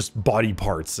full of just body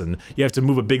parts, and you have to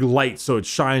move a big light so it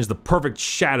shines the perfect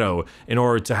shadow in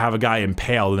order to have a guy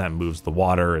impaled, and that moves the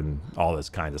water and all this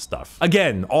kind of stuff.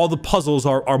 Again, all the puzzles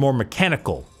are more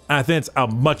mechanical. And I think it's a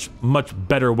much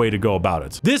better way to go about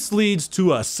it. This leads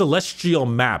to a celestial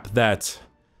map that,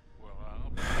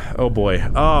 oh boy,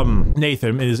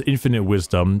 Nathan in his infinite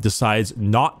wisdom decides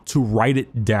not to write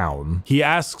it down. He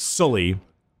asks Sully,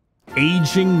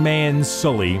 aging man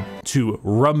Sully, to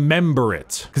remember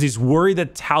it because he's worried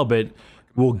that Talbot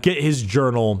will get his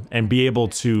journal and be able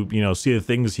to, you know, see the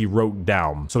things he wrote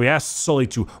down. So he asks Sully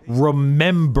to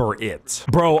remember it.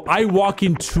 Bro, I walk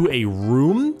into a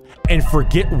room and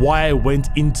forget why I went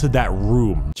into that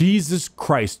room. Jesus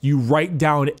Christ, you write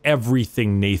down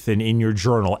everything, Nathan, in your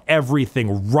journal.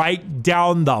 Everything. Write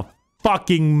down the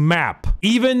fucking map.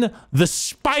 Even the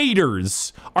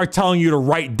spiders are telling you to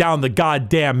write down the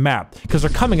goddamn map because they're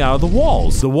coming out of the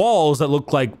walls. The walls that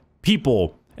look like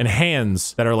people and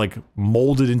hands that are like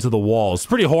molded into the walls. It's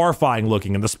pretty horrifying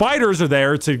looking, and the spiders are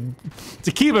there to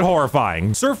keep it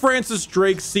horrifying. Sir Francis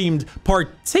Drake seemed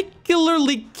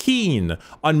particularly keen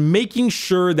on making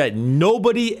sure that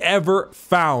nobody ever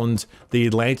found the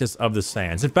Atlantis of the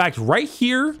Sands. In fact, right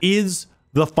here is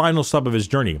the final stop of his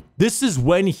journey. This is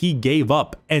when he gave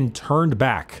up and turned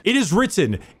back. It is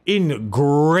written in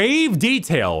grave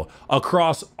detail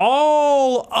across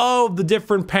all of the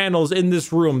different panels in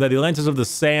this room that the Atlantis of the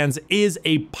Sands is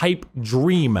a pipe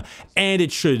dream, and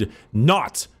it should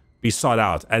not be sought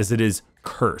out as it is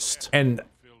cursed. And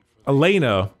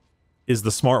Elena is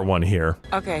the smart one here.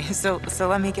 Okay, so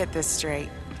let me get this straight.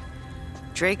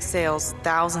 Drake sails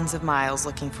thousands of miles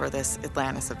looking for this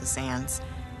Atlantis of the Sands.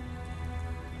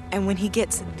 And when he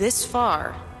gets this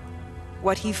far,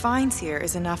 what he finds here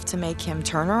is enough to make him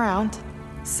turn around,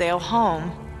 sail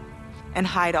home, and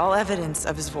hide all evidence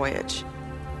of his voyage.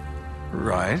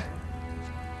 Right.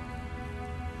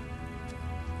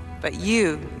 But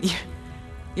you're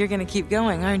gonna keep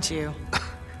going, aren't you?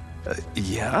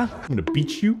 Yeah? I'm gonna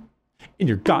beat you in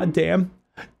your goddamn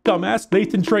dumbass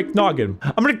Nathan Drake noggin.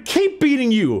 I'm gonna keep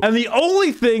beating you, and the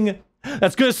only thing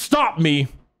that's gonna stop me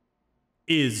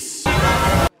is...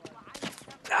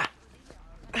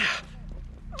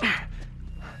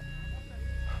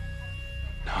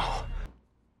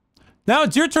 Now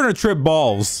it's your turn to trip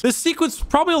balls. This sequence is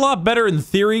probably a lot better in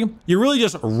theory. You're really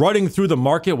just running through the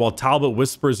market while Talbot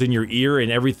whispers in your ear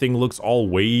and everything looks all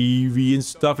wavy and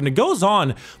stuff. And it goes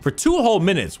on for 2 whole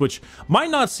minutes, which might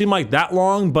not seem like that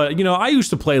long, but you know, I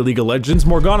used to play League of Legends.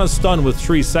 Morgana's stunned with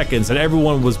 3 seconds and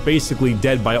everyone was basically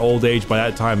dead by old age by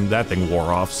that time that thing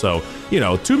wore off. So, you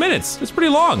know, 2 minutes, it's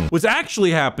pretty long. What's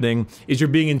actually happening is you're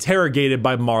being interrogated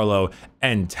by Marlowe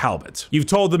and Talbot. You've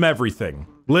told them everything.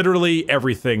 Literally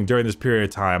everything during this period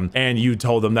of time, and you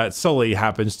told them that Sully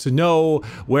happens to know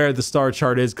where the star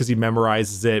chart is because he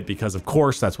memorizes it, because of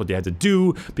course that's what they had to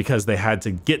do, because they had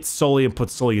to get Sully and put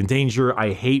Sully in danger.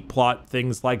 I hate plot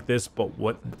things like this, but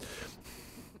what?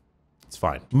 It's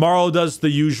fine. Marlowe does the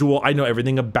usual I know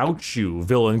everything about you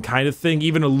villain kind of thing,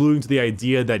 even alluding to the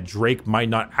idea that Drake might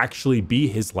not actually be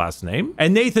his last name.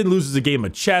 And Nathan loses a game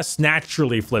of chess,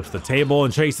 naturally flips the table,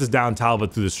 and chases down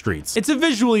Talbot through the streets. It's a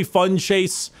visually fun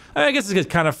chase. I guess it's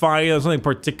kind of funny. There's something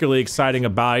particularly exciting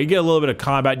about it. You get a little bit of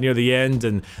combat near the end,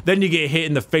 and then you get hit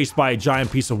in the face by a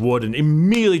giant piece of wood and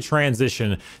immediately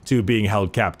transition to being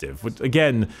held captive. Which,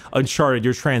 again, Uncharted,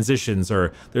 your transitions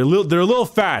they're a little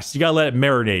fast. You gotta let it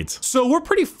marinate. So we're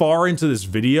pretty far into this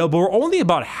video, but we're only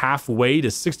about halfway to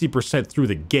 60% through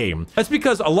the game. That's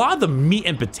because a lot of the meat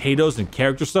and potatoes and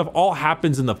character stuff all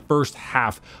happens in the first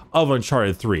half of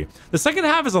Uncharted 3. The second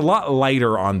half is a lot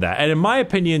lighter on that, and in my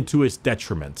opinion, to its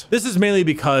detriment. This is mainly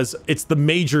because it's the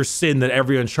major sin that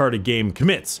every Uncharted game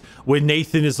commits. When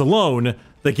Nathan is alone,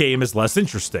 the game is less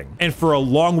interesting. And for a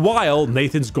long while,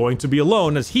 Nathan's going to be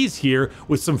alone as he's here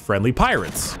with some friendly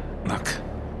pirates. Look,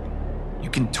 you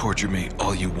can torture me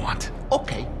all you want.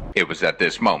 Okay. It was at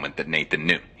this moment that Nathan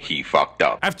knew he fucked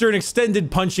up. After an extended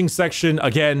punching section,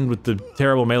 again with the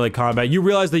terrible melee combat, you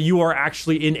realize that you are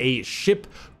actually in a ship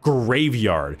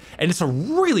graveyard, and it's a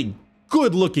really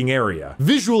good looking area.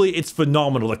 Visually, it's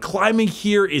phenomenal. The climbing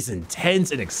here is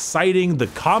intense and exciting. The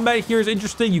combat here is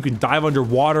interesting. You can dive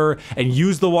underwater and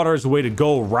use the water as a way to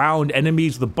go around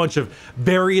enemies with a bunch of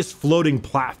various floating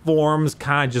platforms,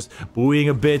 kind of just buoying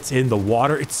a bit in the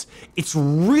water. It's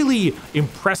really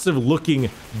impressive looking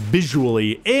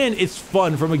visually, and it's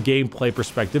fun from a gameplay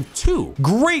perspective too.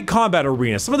 Great combat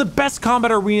arenas, some of the best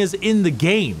combat arenas in the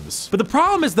games. But the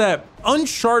problem is that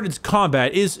Uncharted's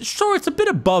combat is, sure, it's a bit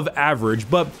above average,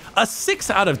 but a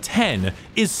 6 out of 10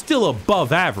 is still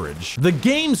above average. The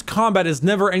game's combat is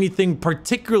never anything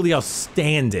particularly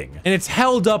outstanding, and it's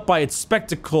held up by its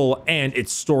spectacle and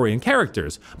its story and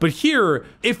characters. But here,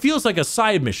 it feels like a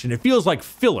side mission. It feels like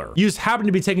filler. You just happen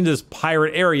to be taken to this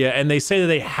pirate area, and they say that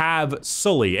they have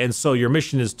Sully, and so your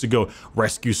mission is to go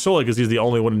rescue Sully because he's the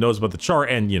only one who knows about the chart,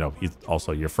 and you know, he's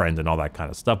also your friend and all that kind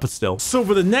of stuff, but still. So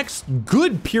for the next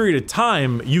good period of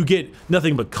time, you get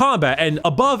nothing but combat, and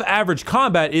above average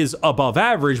combat is above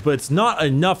average, but it's not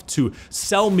enough to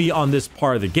sell me on this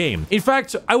part of the game. In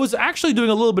fact, I was actually doing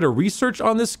a little bit of research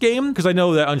on this game because I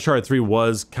know that Uncharted 3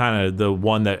 was kind of the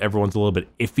one that everyone's a little bit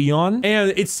iffy on,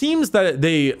 and it seems that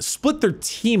they split their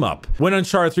team up when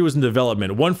Uncharted 3 was in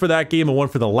development, one for that game and one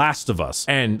for The Last of Us.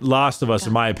 And Last of Us,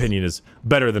 in my opinion, is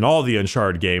better than all the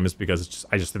Uncharted games because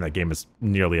I just think that game is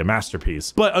nearly a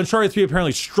masterpiece. But Uncharted 3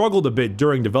 apparently struggled a bit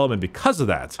during development because of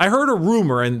that. I heard a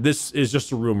rumor, and this is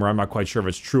just a rumor, I'm not quite sure if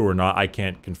it's true or not, I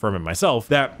can't confirm it myself,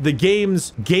 that the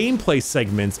game's gameplay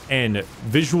segments and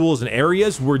visuals and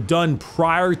areas were done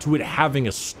prior to it having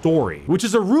a story, which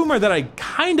is a rumor that I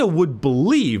kind of would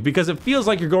believe because it feels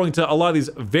like you're going to a lot of these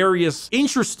various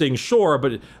interesting, sure,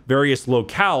 but various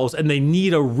locales, and they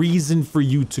need a reason for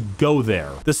you to go there.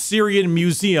 The Syrian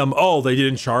Museum, oh, they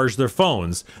didn't charge their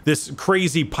phones. This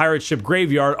crazy pirate ship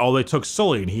graveyard, oh, they took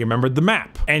Sully and he remembered the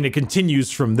map. And it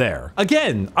continues from there.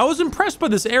 Again, I was impressed by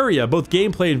this area, both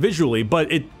gameplay and visually,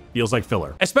 but it feels like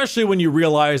filler. Especially when you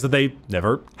realize that they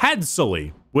never had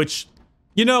Sully, which,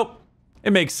 you know,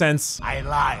 it makes sense. I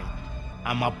lied.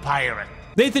 I'm a pirate.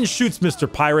 Nathan shoots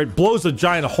Mr. Pirate, blows a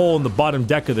giant hole in the bottom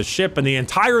deck of the ship, and the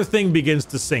entire thing begins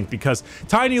to sink because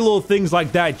tiny little things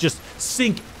like that just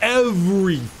sink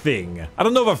everything. I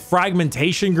don't know if a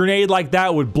fragmentation grenade like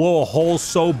that would blow a hole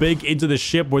so big into the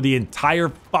ship where the entire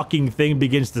fucking thing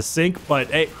begins to sink, but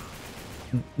hey,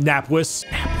 Napwis.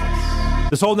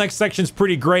 This whole next section's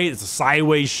pretty great. It's a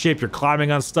sideways ship. You're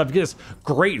climbing on stuff. You get this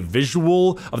great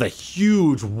visual of the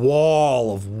huge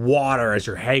wall of water as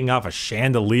you're hanging off a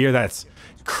chandelier. That's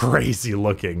crazy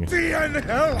looking.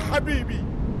 hell, Habibi.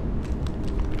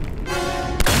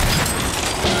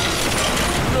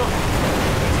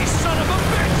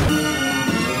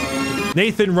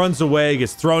 Nathan runs away,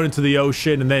 gets thrown into the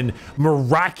ocean, and then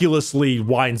miraculously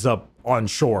winds up on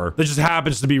shore. That just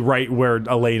happens to be right where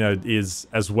Elena is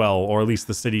as well, or at least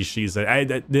the city she's at.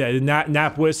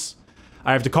 Napwis.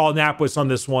 I have to call Napwis on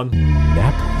this one.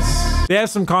 Napwis. They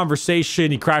have some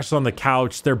conversation. He crashes on the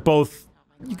couch. They're both,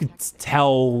 you could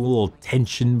tell a little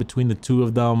tension between the two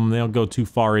of them. They don't go too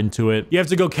far into it. You have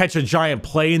to go catch a giant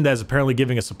plane that's apparently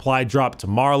giving a supply drop to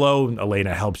Marlowe.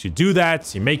 Elena helps you do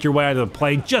that. You make your way out of the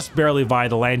plane just barely via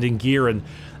the landing gear, and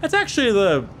that's actually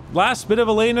the last bit of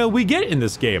Elena we get in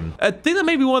this game. I think that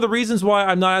may be one of the reasons why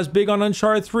I'm not as big on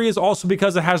Uncharted 3 is also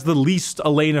because it has the least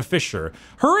Elena Fisher.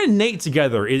 Her and Nate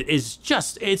together is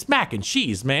just, it's mac and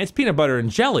cheese, man. It's peanut butter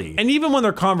and jelly. And even when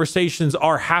their conversations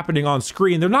are happening on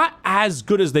screen, they're not as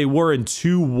good as they were in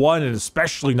 2, 1, and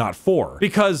especially not 4.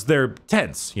 Because they're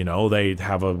tense, you know? They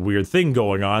have a weird thing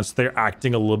going on, so they're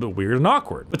acting a little bit weird and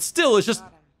awkward. But still, it's just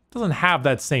doesn't have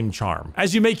that same charm.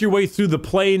 As you make your way through the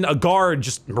plane, a guard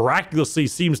just miraculously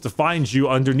seems to find you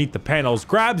underneath the panels,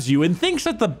 grabs you, and thinks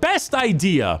that the best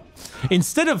idea,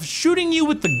 instead of shooting you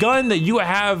with the gun that you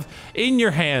have in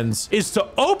your hands, is to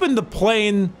open the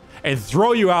plane and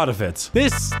throw you out of it.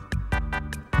 This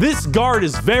guard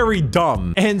is very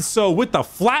dumb. And so with the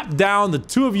flap down, the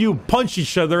two of you punch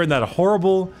each other in that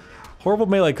horrible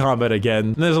melee combat again.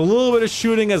 And there's a little bit of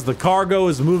shooting as the cargo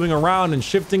is moving around and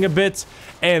shifting a bit.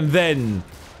 And then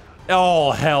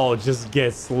all hell just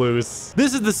gets loose.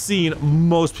 This is the scene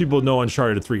most people know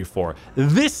Uncharted 3 for.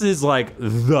 This is like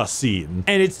the scene.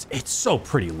 And it's so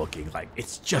pretty looking. Like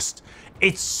it's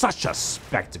such a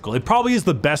spectacle. It probably is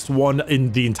the best one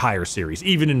in the entire series,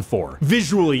 even in 4.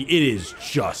 Visually, it is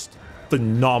just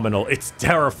phenomenal. It's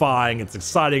terrifying. It's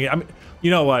exciting. I mean, you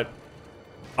know what?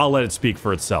 I'll let it speak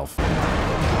for itself.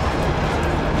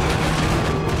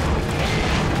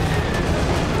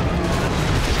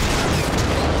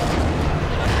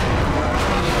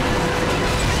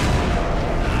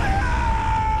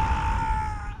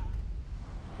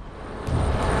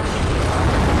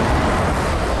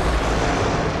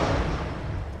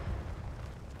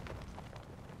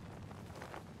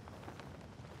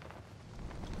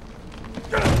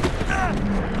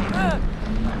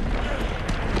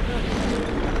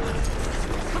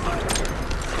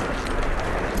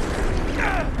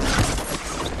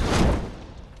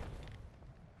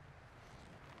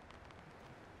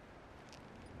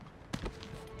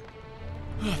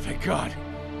 God.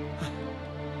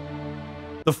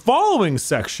 The following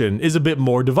section is a bit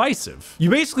more divisive.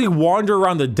 You basically wander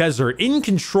around the desert in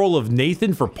control of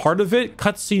Nathan for part of it,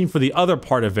 cutscene for the other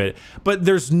part of it, but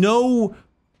there's no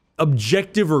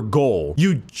objective or goal.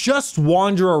 You just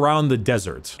wander around the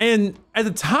desert. And at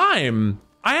the time,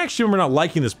 I actually remember not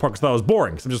liking this part because I thought it was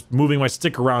boring, because I'm just moving my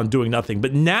stick around doing nothing.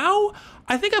 But now,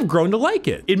 I think I've grown to like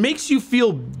it. It makes you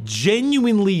feel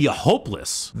genuinely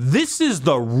hopeless. This is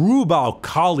the Rub al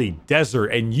Khali Desert,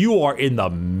 and you are in the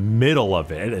middle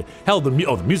of it. Hell, the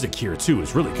music here too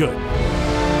is really good.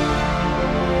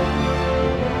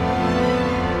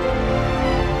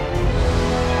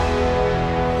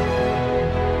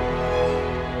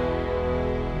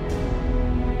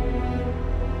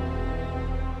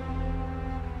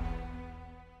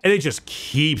 And it just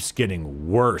keeps getting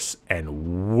worse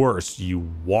and worse. You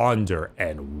wander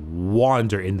and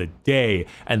wander in the day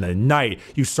and the night.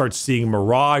 You start seeing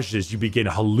mirages. You begin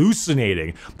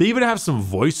hallucinating. They even have some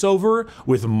voiceover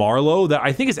with Marlowe that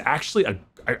I think is actually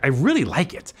I really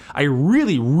like it. I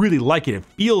really, really like it. It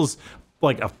feels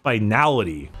like a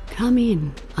finality. Come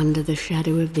in under the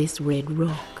shadow of this red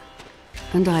rock,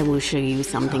 and I will show you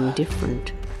something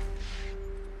different.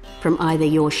 From either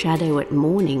your shadow at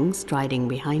morning striding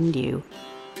behind you,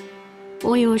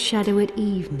 or your shadow at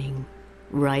evening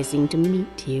rising to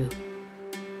meet you.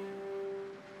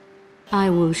 I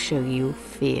will show you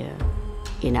fear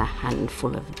in a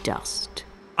handful of dust.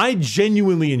 I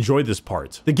genuinely enjoyed this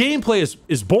part. The gameplay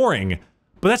is boring,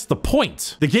 but that's the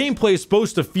point. The gameplay is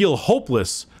supposed to feel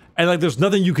hopeless and like there's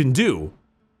nothing you can do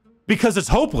because it's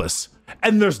hopeless.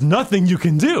 And there's nothing you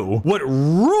can do. What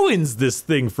ruins this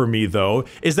thing for me, though,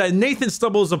 is that Nathan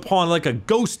stumbles upon like a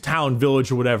ghost town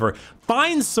village or whatever,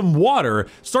 finds some water,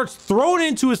 starts throwing it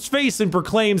into his face and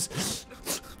proclaims,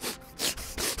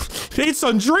 "It's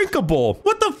undrinkable."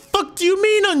 What the fuck fuck do you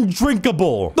mean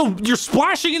undrinkable? No, you're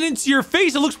splashing it into your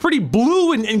face. It looks pretty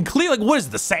blue and clear. Like, what is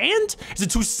the sand? Is it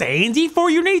too sandy for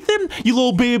you, Nathan? You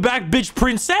little baby back bitch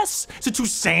princess? Is it too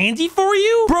sandy for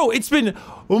you? Bro, it's been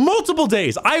multiple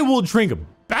days. I will drink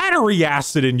battery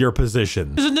acid in your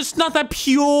position. Isn't this not that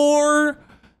pure?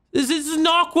 This is an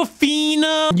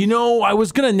Aquafina. You know, I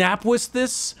was gonna nap with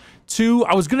this too.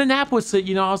 I was gonna nap with it,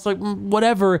 you know, I was like,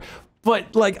 whatever.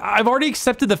 But like, I've already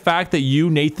accepted the fact that you,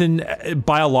 Nathan,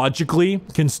 biologically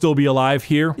can still be alive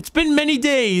here. It's been many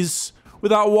days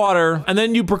without water, and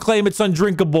then you proclaim it's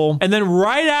undrinkable. And then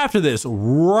right after this,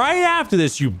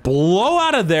 you blow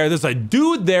out of there. There's a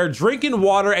dude there drinking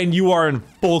water, and you are in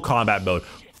full combat mode.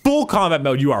 Full combat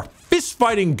mode. You are fist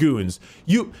fighting goons.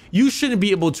 You shouldn't be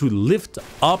able to lift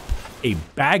up a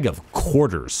bag of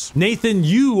quarters. Nathan,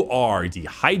 you are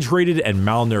dehydrated and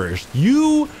malnourished.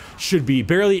 You should be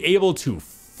barely able to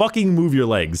fucking move your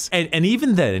legs. And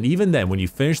even then, when you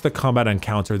finish the combat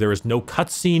encounter, there is no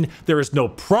cutscene, there is no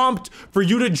prompt for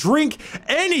you to drink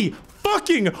any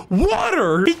fucking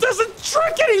water. He doesn't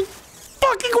drink any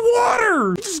fucking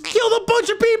water. He just killed a bunch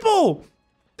of people.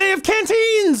 They have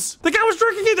canteens. The guy was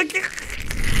drinking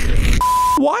it.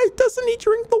 Why doesn't he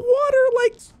drink the water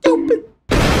like stupid?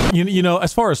 You know,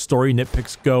 as far as story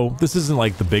nitpicks go, this isn't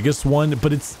like the biggest one,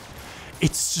 but it's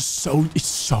just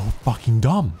so fucking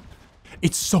dumb.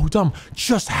 It's so dumb.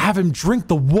 Just have him drink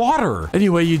the water.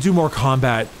 Anyway, you do more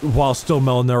combat while still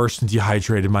malnourished and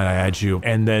dehydrated, might I add you.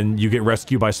 And then you get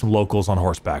rescued by some locals on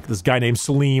horseback. This guy named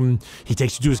Salim, he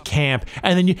takes you to his camp,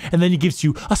 and then he gives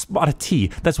you a spot of tea.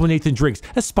 That's what Nathan drinks.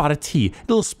 A spot of tea.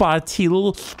 Little spot of tea.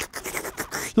 Little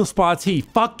spot of tea.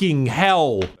 Fucking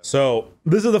hell. So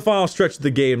this is the final stretch of the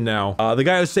game now. The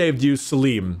guy who saved you,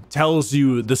 Salim, tells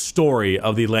you the story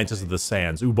of the Atlantis of the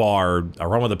Sands, Ubar,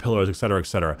 Realm of the Pillars, etc.,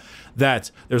 etc.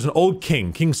 That there's an old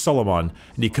king, King Solomon,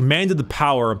 and he commanded the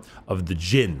power of the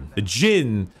Jinn. The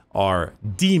Jinn are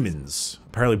demons,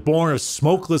 apparently born of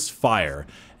smokeless fire.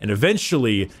 And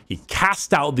eventually, he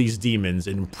cast out these demons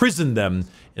and imprisoned them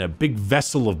in a big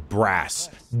vessel of brass,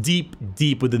 deep,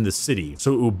 deep within the city.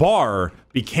 So Ubar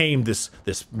became this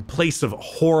place of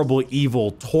horrible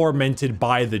evil, tormented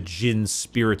by the Jinn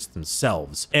spirits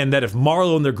themselves. And that if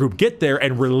Marlowe and their group get there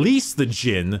and release the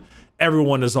Jinn,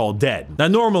 everyone is all dead. Now,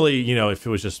 normally, you know, if it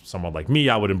was just someone like me,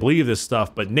 I wouldn't believe this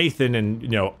stuff, but Nathan and, you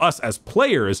know, us as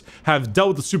players have dealt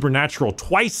with the supernatural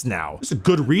twice now. There's a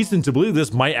good reason to believe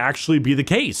this might actually be the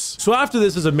case. So after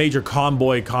this is a major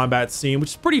convoy combat scene,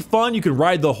 which is pretty fun. You can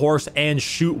ride the horse and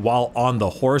shoot while on the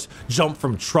horse, jump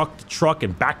from truck to truck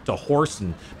and back to horse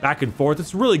and back and forth.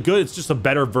 It's really good. It's just a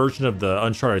better version of the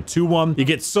Uncharted 2 one. You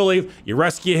get Sully, you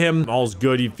rescue him, all's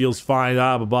good, he feels fine,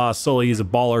 blah, blah, blah. Sully, he's a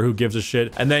baller, who gives a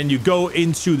shit. And then you go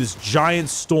into this giant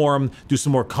storm, do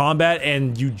some more combat,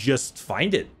 and you just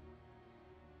find it.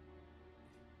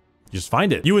 You just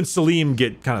find it. You and Salim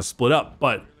get kind of split up,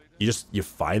 but you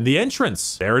find the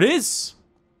entrance. There it is.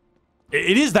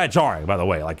 It is that jarring, by the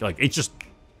way. Like it's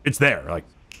there. Like,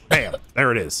 bam,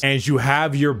 there it is. And you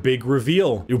have your big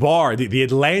reveal. Ubar, the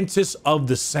Atlantis of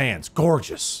the Sands.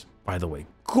 Gorgeous, by the way.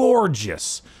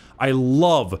 Gorgeous. I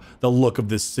love the look of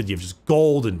this city of just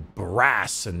gold and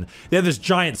brass, and they have this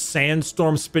giant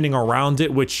sandstorm spinning around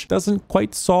it, which doesn't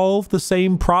quite solve the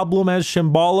same problem as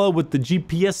Shambhala with the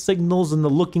GPS signals and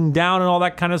the looking down and all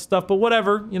that kind of stuff, but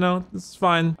whatever, you know, it's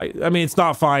fine. I mean, it's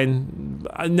not fine.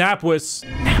 Napwis.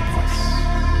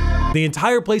 The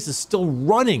entire place is still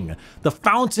running. The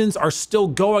fountains are still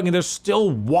going, and there's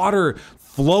still water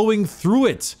flowing through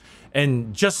it.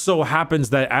 And just so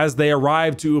happens that as they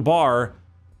arrive to Ubar,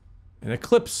 an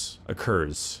eclipse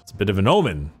occurs. It's a bit of an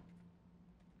omen.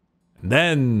 And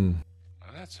then... Well,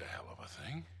 that's a hell of a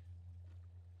thing.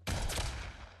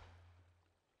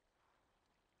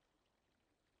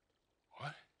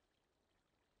 What?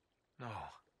 No.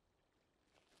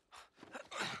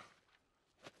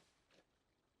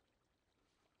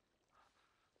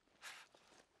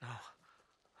 No.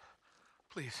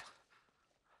 Please.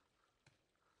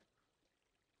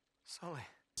 Sully.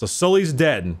 So Sully's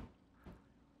dead.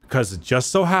 Because it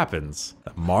just so happens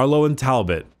that Marlowe and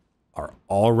Talbot are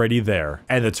already there,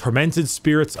 and the tormented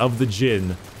spirits of the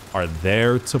Jinn are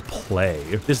there to play.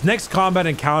 This next combat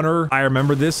encounter, I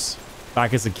remember this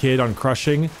back as a kid on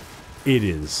Crushing. It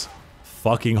is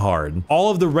fucking hard.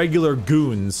 All of the regular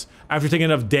goons, after taking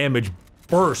enough damage,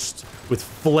 burst with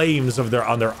flames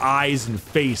on their eyes and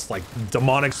face, like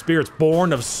demonic spirits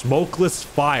born of smokeless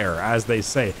fire, as they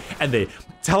say, and they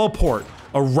teleport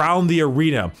around the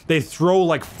arena. They throw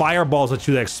like fireballs at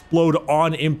you that explode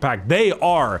on impact. They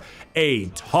are a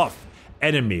tough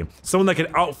enemy. Someone that can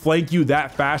outflank you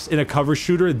that fast in a cover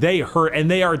shooter, they hurt, and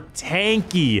they are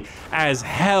tanky as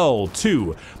hell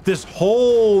too. This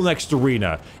whole next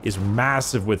arena is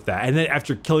massive with that. And then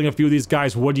after killing a few of these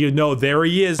guys, what do you know? There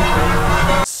he is.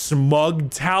 Smug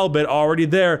Talbot already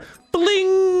there.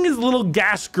 Bling! His little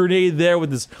gas grenade there with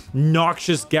this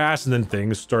noxious gas, and then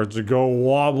things start to go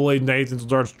wobbly. Nathan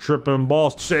starts tripping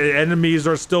balls. Enemies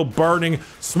are still burning,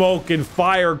 smoke and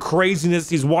fire, craziness.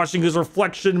 He's watching his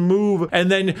reflection move, and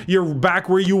then you're back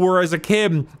where you were as a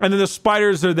kid, and then the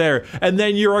spiders are there, and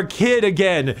then you're a kid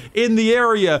again in the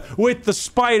area with the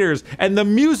spiders, and the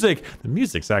music. The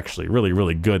music's actually really,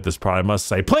 really good, this part, I must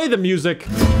say. Play the music.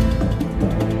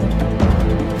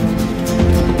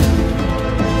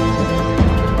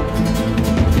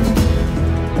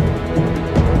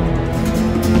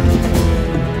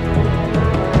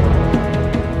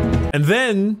 And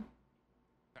then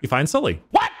you find Sully.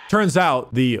 What? Turns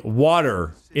out the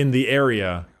water in the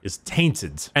area is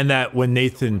tainted, and that when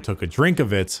Nathan took a drink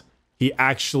of it, he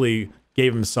actually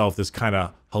gave himself this kind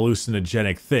of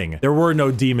hallucinogenic thing. There were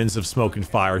no demons of smoke and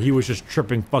fire. He was just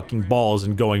tripping fucking balls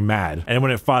and going mad. And when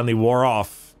it finally wore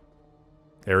off,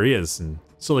 there he is, and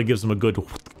Sully gives him a good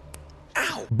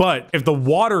ow. But if the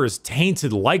water is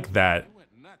tainted like that,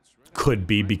 could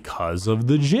be because of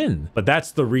the djinn. But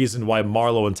that's the reason why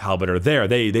Marlowe and Talbot are there.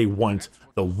 They want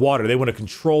the water. They want to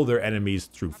control their enemies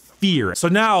through fear. So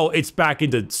now it's back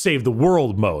into save the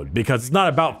world mode, because it's not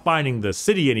about finding the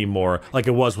city anymore like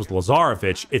it was with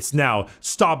Lazarevich. It's now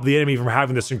stop the enemy from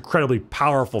having this incredibly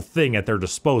powerful thing at their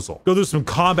disposal. Go through some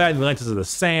combat in the Atlantis of the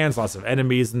Sands, lots of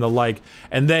enemies and the like,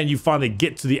 and then you finally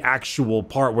get to the actual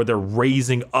part where they're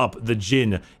raising up the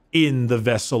djinn in the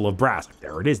vessel of brass.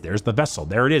 There it is. There's the vessel.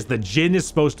 There it is. The djinn is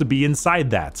supposed to be inside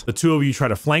that. The two of you try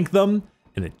to flank them,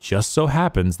 and it just so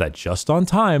happens that just on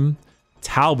time,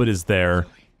 Talbot is there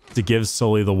to give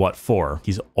Sully the what for.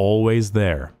 He's always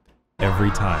there.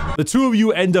 Every time. The two of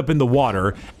you end up in the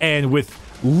water, and with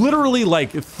literally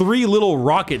like 3 little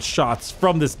rocket shots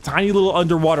from this tiny little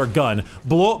underwater gun,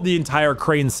 blow up the entire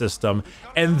crane system,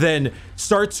 and then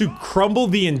start to crumble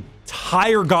the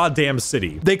entire goddamn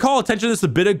city. They call attention to this a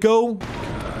bit ago.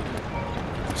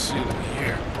 God, the ceiling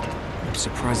here. I'm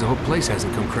surprised the whole place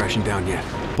hasn't come crashing down yet.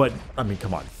 But, I mean,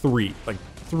 come on, 3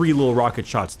 little rocket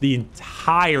shots. The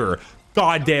entire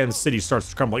goddamn city starts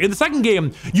to crumble. In the second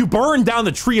game, you burn down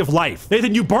the tree of life.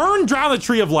 Nathan, you burn down the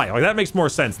tree of life. Like, that makes more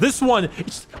sense. This one,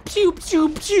 it's pew, pew,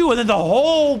 pew, and then the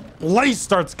whole place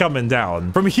starts coming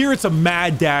down. From here, it's a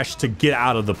mad dash to get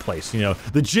out of the place. You know,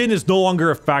 the djinn is no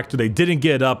longer a factor. They didn't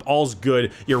get up. All's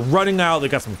good. You're running out. They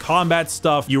got some combat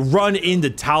stuff. You run into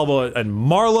Talbot and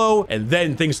Marlowe, and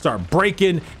then things start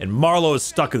breaking, and Marlowe is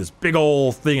stuck in this big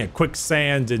old thing at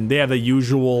quicksand, and they have the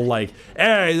usual, like,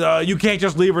 hey, you can't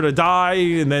just leave her to die.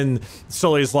 And then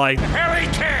Sully's like, hell he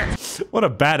can't! What a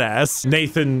badass.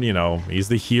 Nathan, you know, he's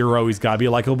the hero. He's gotta be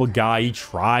a likable guy. He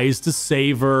tries to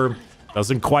save her,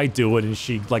 doesn't quite do it, and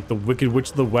she, like the Wicked Witch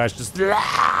of the West, just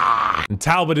and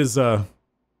Talbot is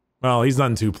well, he's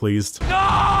none too pleased.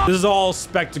 No! This is all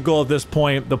spectacle at this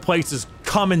point. The place is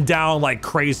coming down like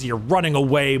crazy. You're running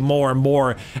away more and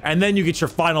more, and then you get your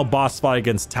final boss fight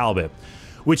against Talbot,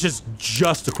 which is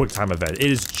just a quick time event.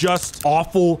 It is just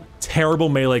awful, terrible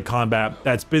melee combat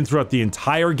that's been throughout the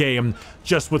entire game,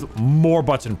 just with more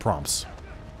button prompts.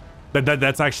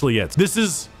 That's actually it. This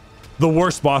is the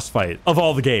worst boss fight of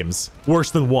all the games.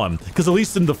 Worse than 1. Because at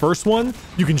least in the first one,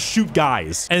 you can shoot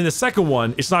guys. And in the second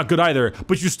one, it's not good either,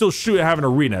 but you still shoot and have an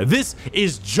arena. This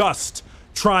is just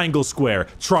triangle, square,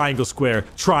 triangle, square,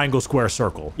 triangle, square,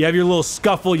 circle. You have your little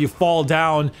scuffle, you fall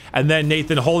down, and then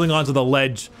Nathan, holding onto the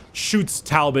ledge, shoots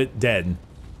Talbot dead. And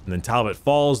then Talbot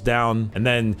falls down, and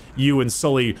then you and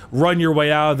Sully run your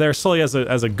way out of there. Sully has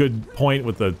a good point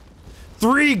with the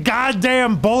 3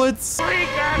 goddamn bullets. 3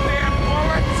 goddamn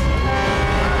bullets?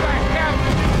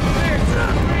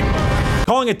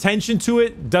 Calling attention to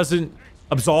it doesn't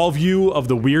absolve you of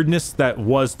the weirdness that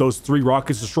was those 3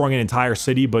 rockets destroying an entire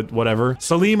city, but whatever.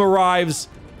 Salim arrives,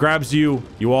 grabs you,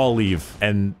 you all leave,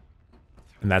 and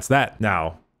that's that.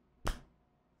 Now,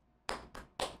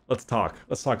 let's talk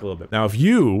a little bit. Now, if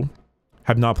you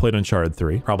have not played Uncharted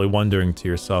 3, probably wondering to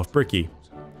yourself, Bricky,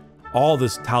 all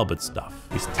this Talbot stuff,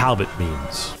 these Talbot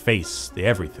memes, face, the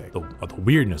everything, the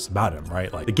weirdness about him,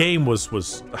 right? Like, the game was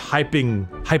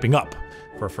hyping up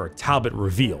for a Talbot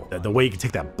reveal. The way he can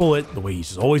take that bullet, the way he's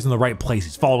just always in the right place,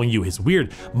 he's following you, his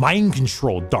weird mind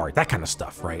control dart, that kind of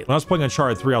stuff, right? When I was playing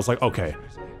Uncharted 3, I was like, okay,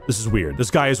 This is weird.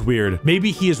 This guy is weird.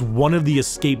 Maybe he is one of the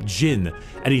escaped Jinn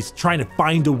and he's trying to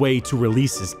find a way to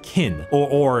release his kin.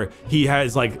 Or he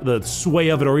has like the sway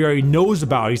of it, or he already knows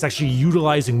about it. He's actually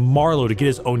utilizing Marlowe to get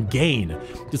his own gain.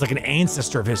 He's like an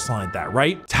ancestor of his like that,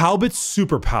 right? Talbot's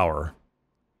superpower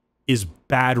is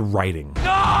bad writing.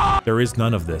 No! There is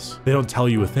none of this. They don't tell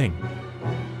you a thing.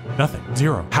 Nothing.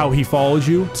 Zero. How he followed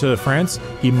you to France?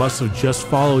 He must have just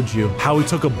followed you. How he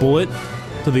took a bullet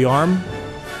to the arm?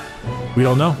 We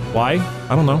don't know. Why?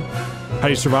 I don't know. How do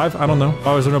you survive? I don't know.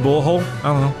 Why was there no bullet hole?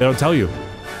 I don't know. They don't tell you.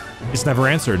 It's never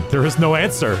answered. There is no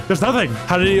answer. There's nothing.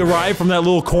 How did he arrive from that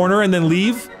little corner and then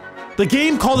leave? The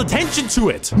game called attention to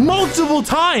it multiple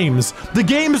times. The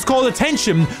game has called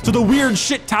attention to the weird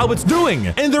shit Talbot's doing,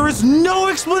 and there is no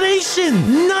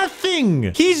explanation.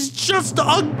 Nothing. He's just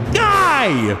a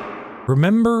guy.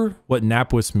 Remember what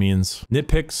Napwis means.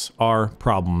 Nitpicks are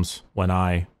problems when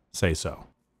I say so.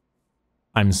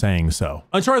 I'm saying so.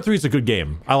 Uncharted 3 is a good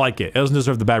game. I like it. It doesn't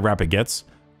deserve the bad rap it gets,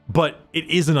 but it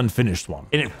is an unfinished one,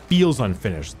 and it feels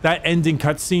unfinished. That ending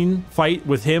cutscene fight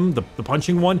with him, the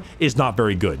punching one, is not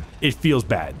very good. It feels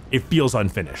bad. It feels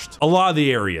unfinished. A lot of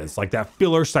the areas, like that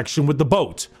filler section with the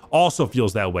boat, also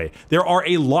feels that way. There are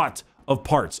a lot of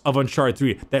parts of Uncharted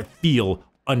 3 that feel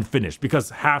unfinished because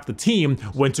half the team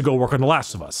went to go work on The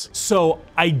Last of Us. So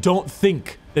I don't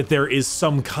think that there is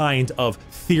some kind of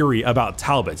theory about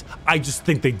Talbot. I just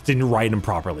think they didn't write him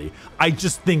properly. I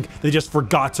just think they just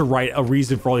forgot to write a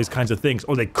reason for all these kinds of things,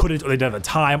 or they couldn't, or they didn't have the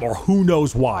time, or who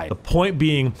knows why. The point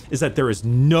being is that there is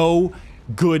no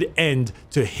good end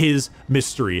to his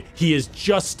mystery. He is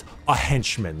just a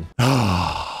henchman.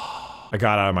 I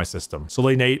got out of my system.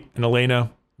 Sully, Nate, and Elena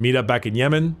meet up back in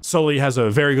Yemen. Sully has a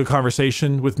very good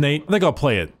conversation with Nate. I think I'll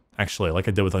play it, actually, like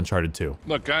I did with Uncharted 2.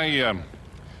 Look, I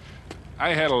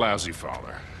had a lousy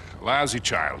father, a lousy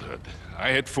childhood.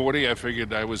 I hit 40, I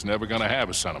figured I was never gonna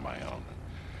have a son of my own.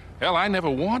 Hell, I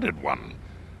never wanted one.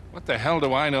 What the hell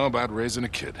do I know about raising a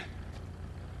kid?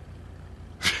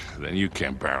 Then you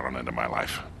came barreling into my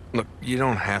life. Look, you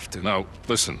don't have to. No,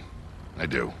 listen, I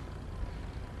do.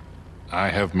 I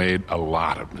have made a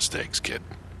lot of mistakes, kid.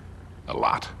 A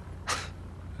lot.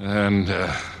 And,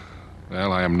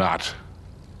 well, I am not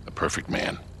a perfect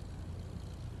man.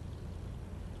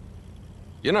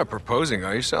 You're not proposing,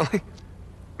 are you, Sully?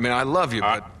 I mean, I love you,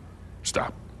 but...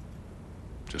 Stop.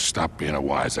 Just stop being a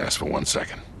wise ass for 1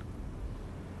 second.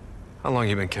 How long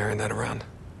you been carrying that around?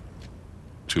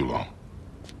 Too long.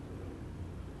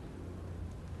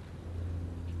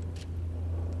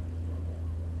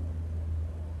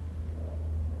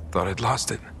 Thought I'd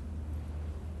lost it.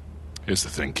 Here's the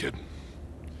thing, kid.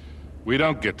 We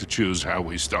don't get to choose how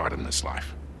we start in this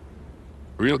life.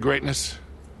 Real greatness,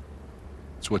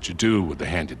 it's what you do with the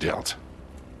hand you dealt.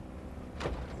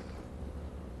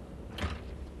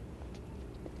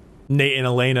 Nate and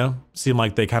Elena seem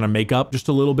like they kind of make up just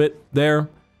a little bit there,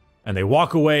 and they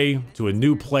walk away to a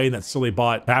new plane that Sully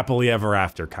bought, happily ever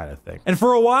after kind of thing. And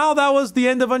for a while, that was the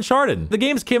end of Uncharted. The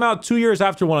games came out 2 years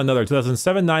after one another,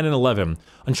 2007, 9, and 11.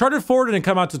 Uncharted 4 didn't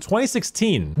come out to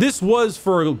 2016. This was,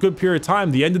 for a good period of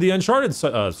time, the end of the Uncharted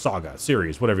saga,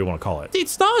 series, whatever you want to call it.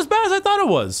 It's not as bad as I thought it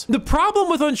was. The problem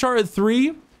with Uncharted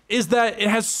 3 is that it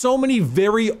has so many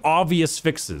very obvious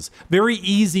fixes, very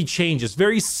easy changes,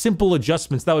 very simple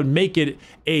adjustments that would make it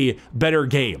a better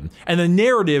game. And the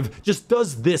narrative just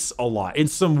does this a lot in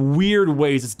some weird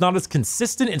ways. It's not as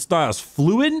consistent, it's not as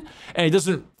fluid, and it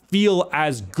doesn't feel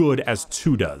as good as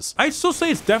 2 does. I'd still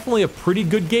say it's definitely a pretty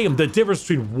good game. The difference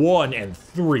between 1 and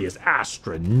 3 is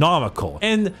astronomical.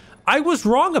 And I was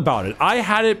wrong about it. I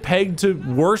had it pegged to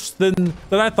worse than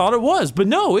I thought it was, but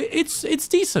no, it's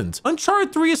decent.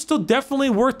 Uncharted 3 is still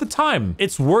definitely worth the time.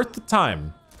 It's worth the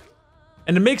time.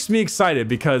 And it makes me excited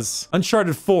because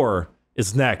Uncharted 4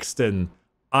 is next, and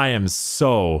I am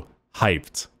so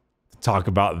hyped to talk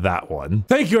about that one.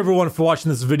 Thank you everyone for watching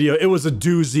this video. It was a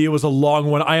doozy, it was a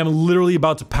long one. I am literally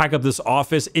about to pack up this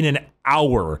office in an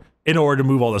hour in order to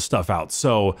move all this stuff out.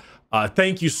 So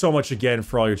thank you so much again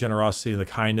for all your generosity and the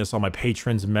kindness, all my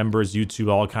patrons, members, YouTube,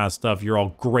 all kind of stuff. You're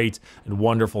all great and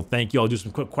wonderful. Thank you. I'll do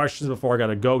some quick questions before I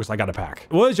gotta go because I gotta pack.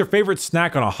 What is your favorite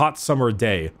snack on a hot summer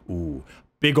day? Ooh,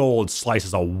 big old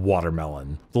slices of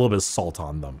watermelon, a little bit of salt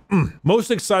on them.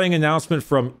 Most exciting announcement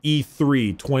from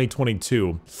E3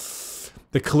 2022.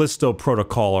 The Callisto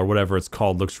Protocol, or whatever it's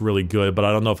called, looks really good, but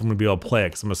I don't know if I'm gonna be able to play it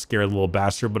because I'm a scared little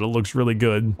bastard, but it looks really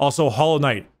good. Also, Hollow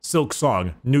Knight, Silk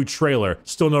Song, new trailer,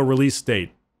 still no release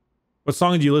date. What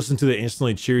song do you listen to that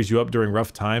instantly cheers you up during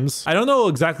rough times? I don't know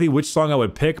exactly which song I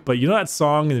would pick, but you know that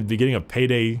song in the beginning of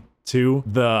Payday 2?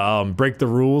 The Break the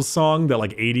Rules song, that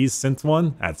like 80s synth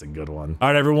one? That's a good one. All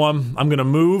right, everyone, I'm gonna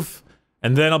move,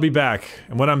 And then I'll be back.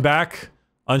 And when I'm back,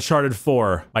 Uncharted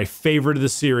 4, my favorite of the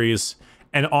series.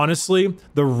 And honestly,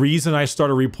 the reason I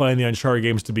started replaying the Uncharted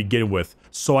games to begin with,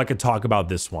 so I could talk about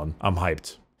this one. I'm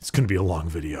hyped. It's gonna be a long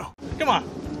video. Come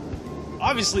on.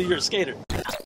 Obviously, you're a skater.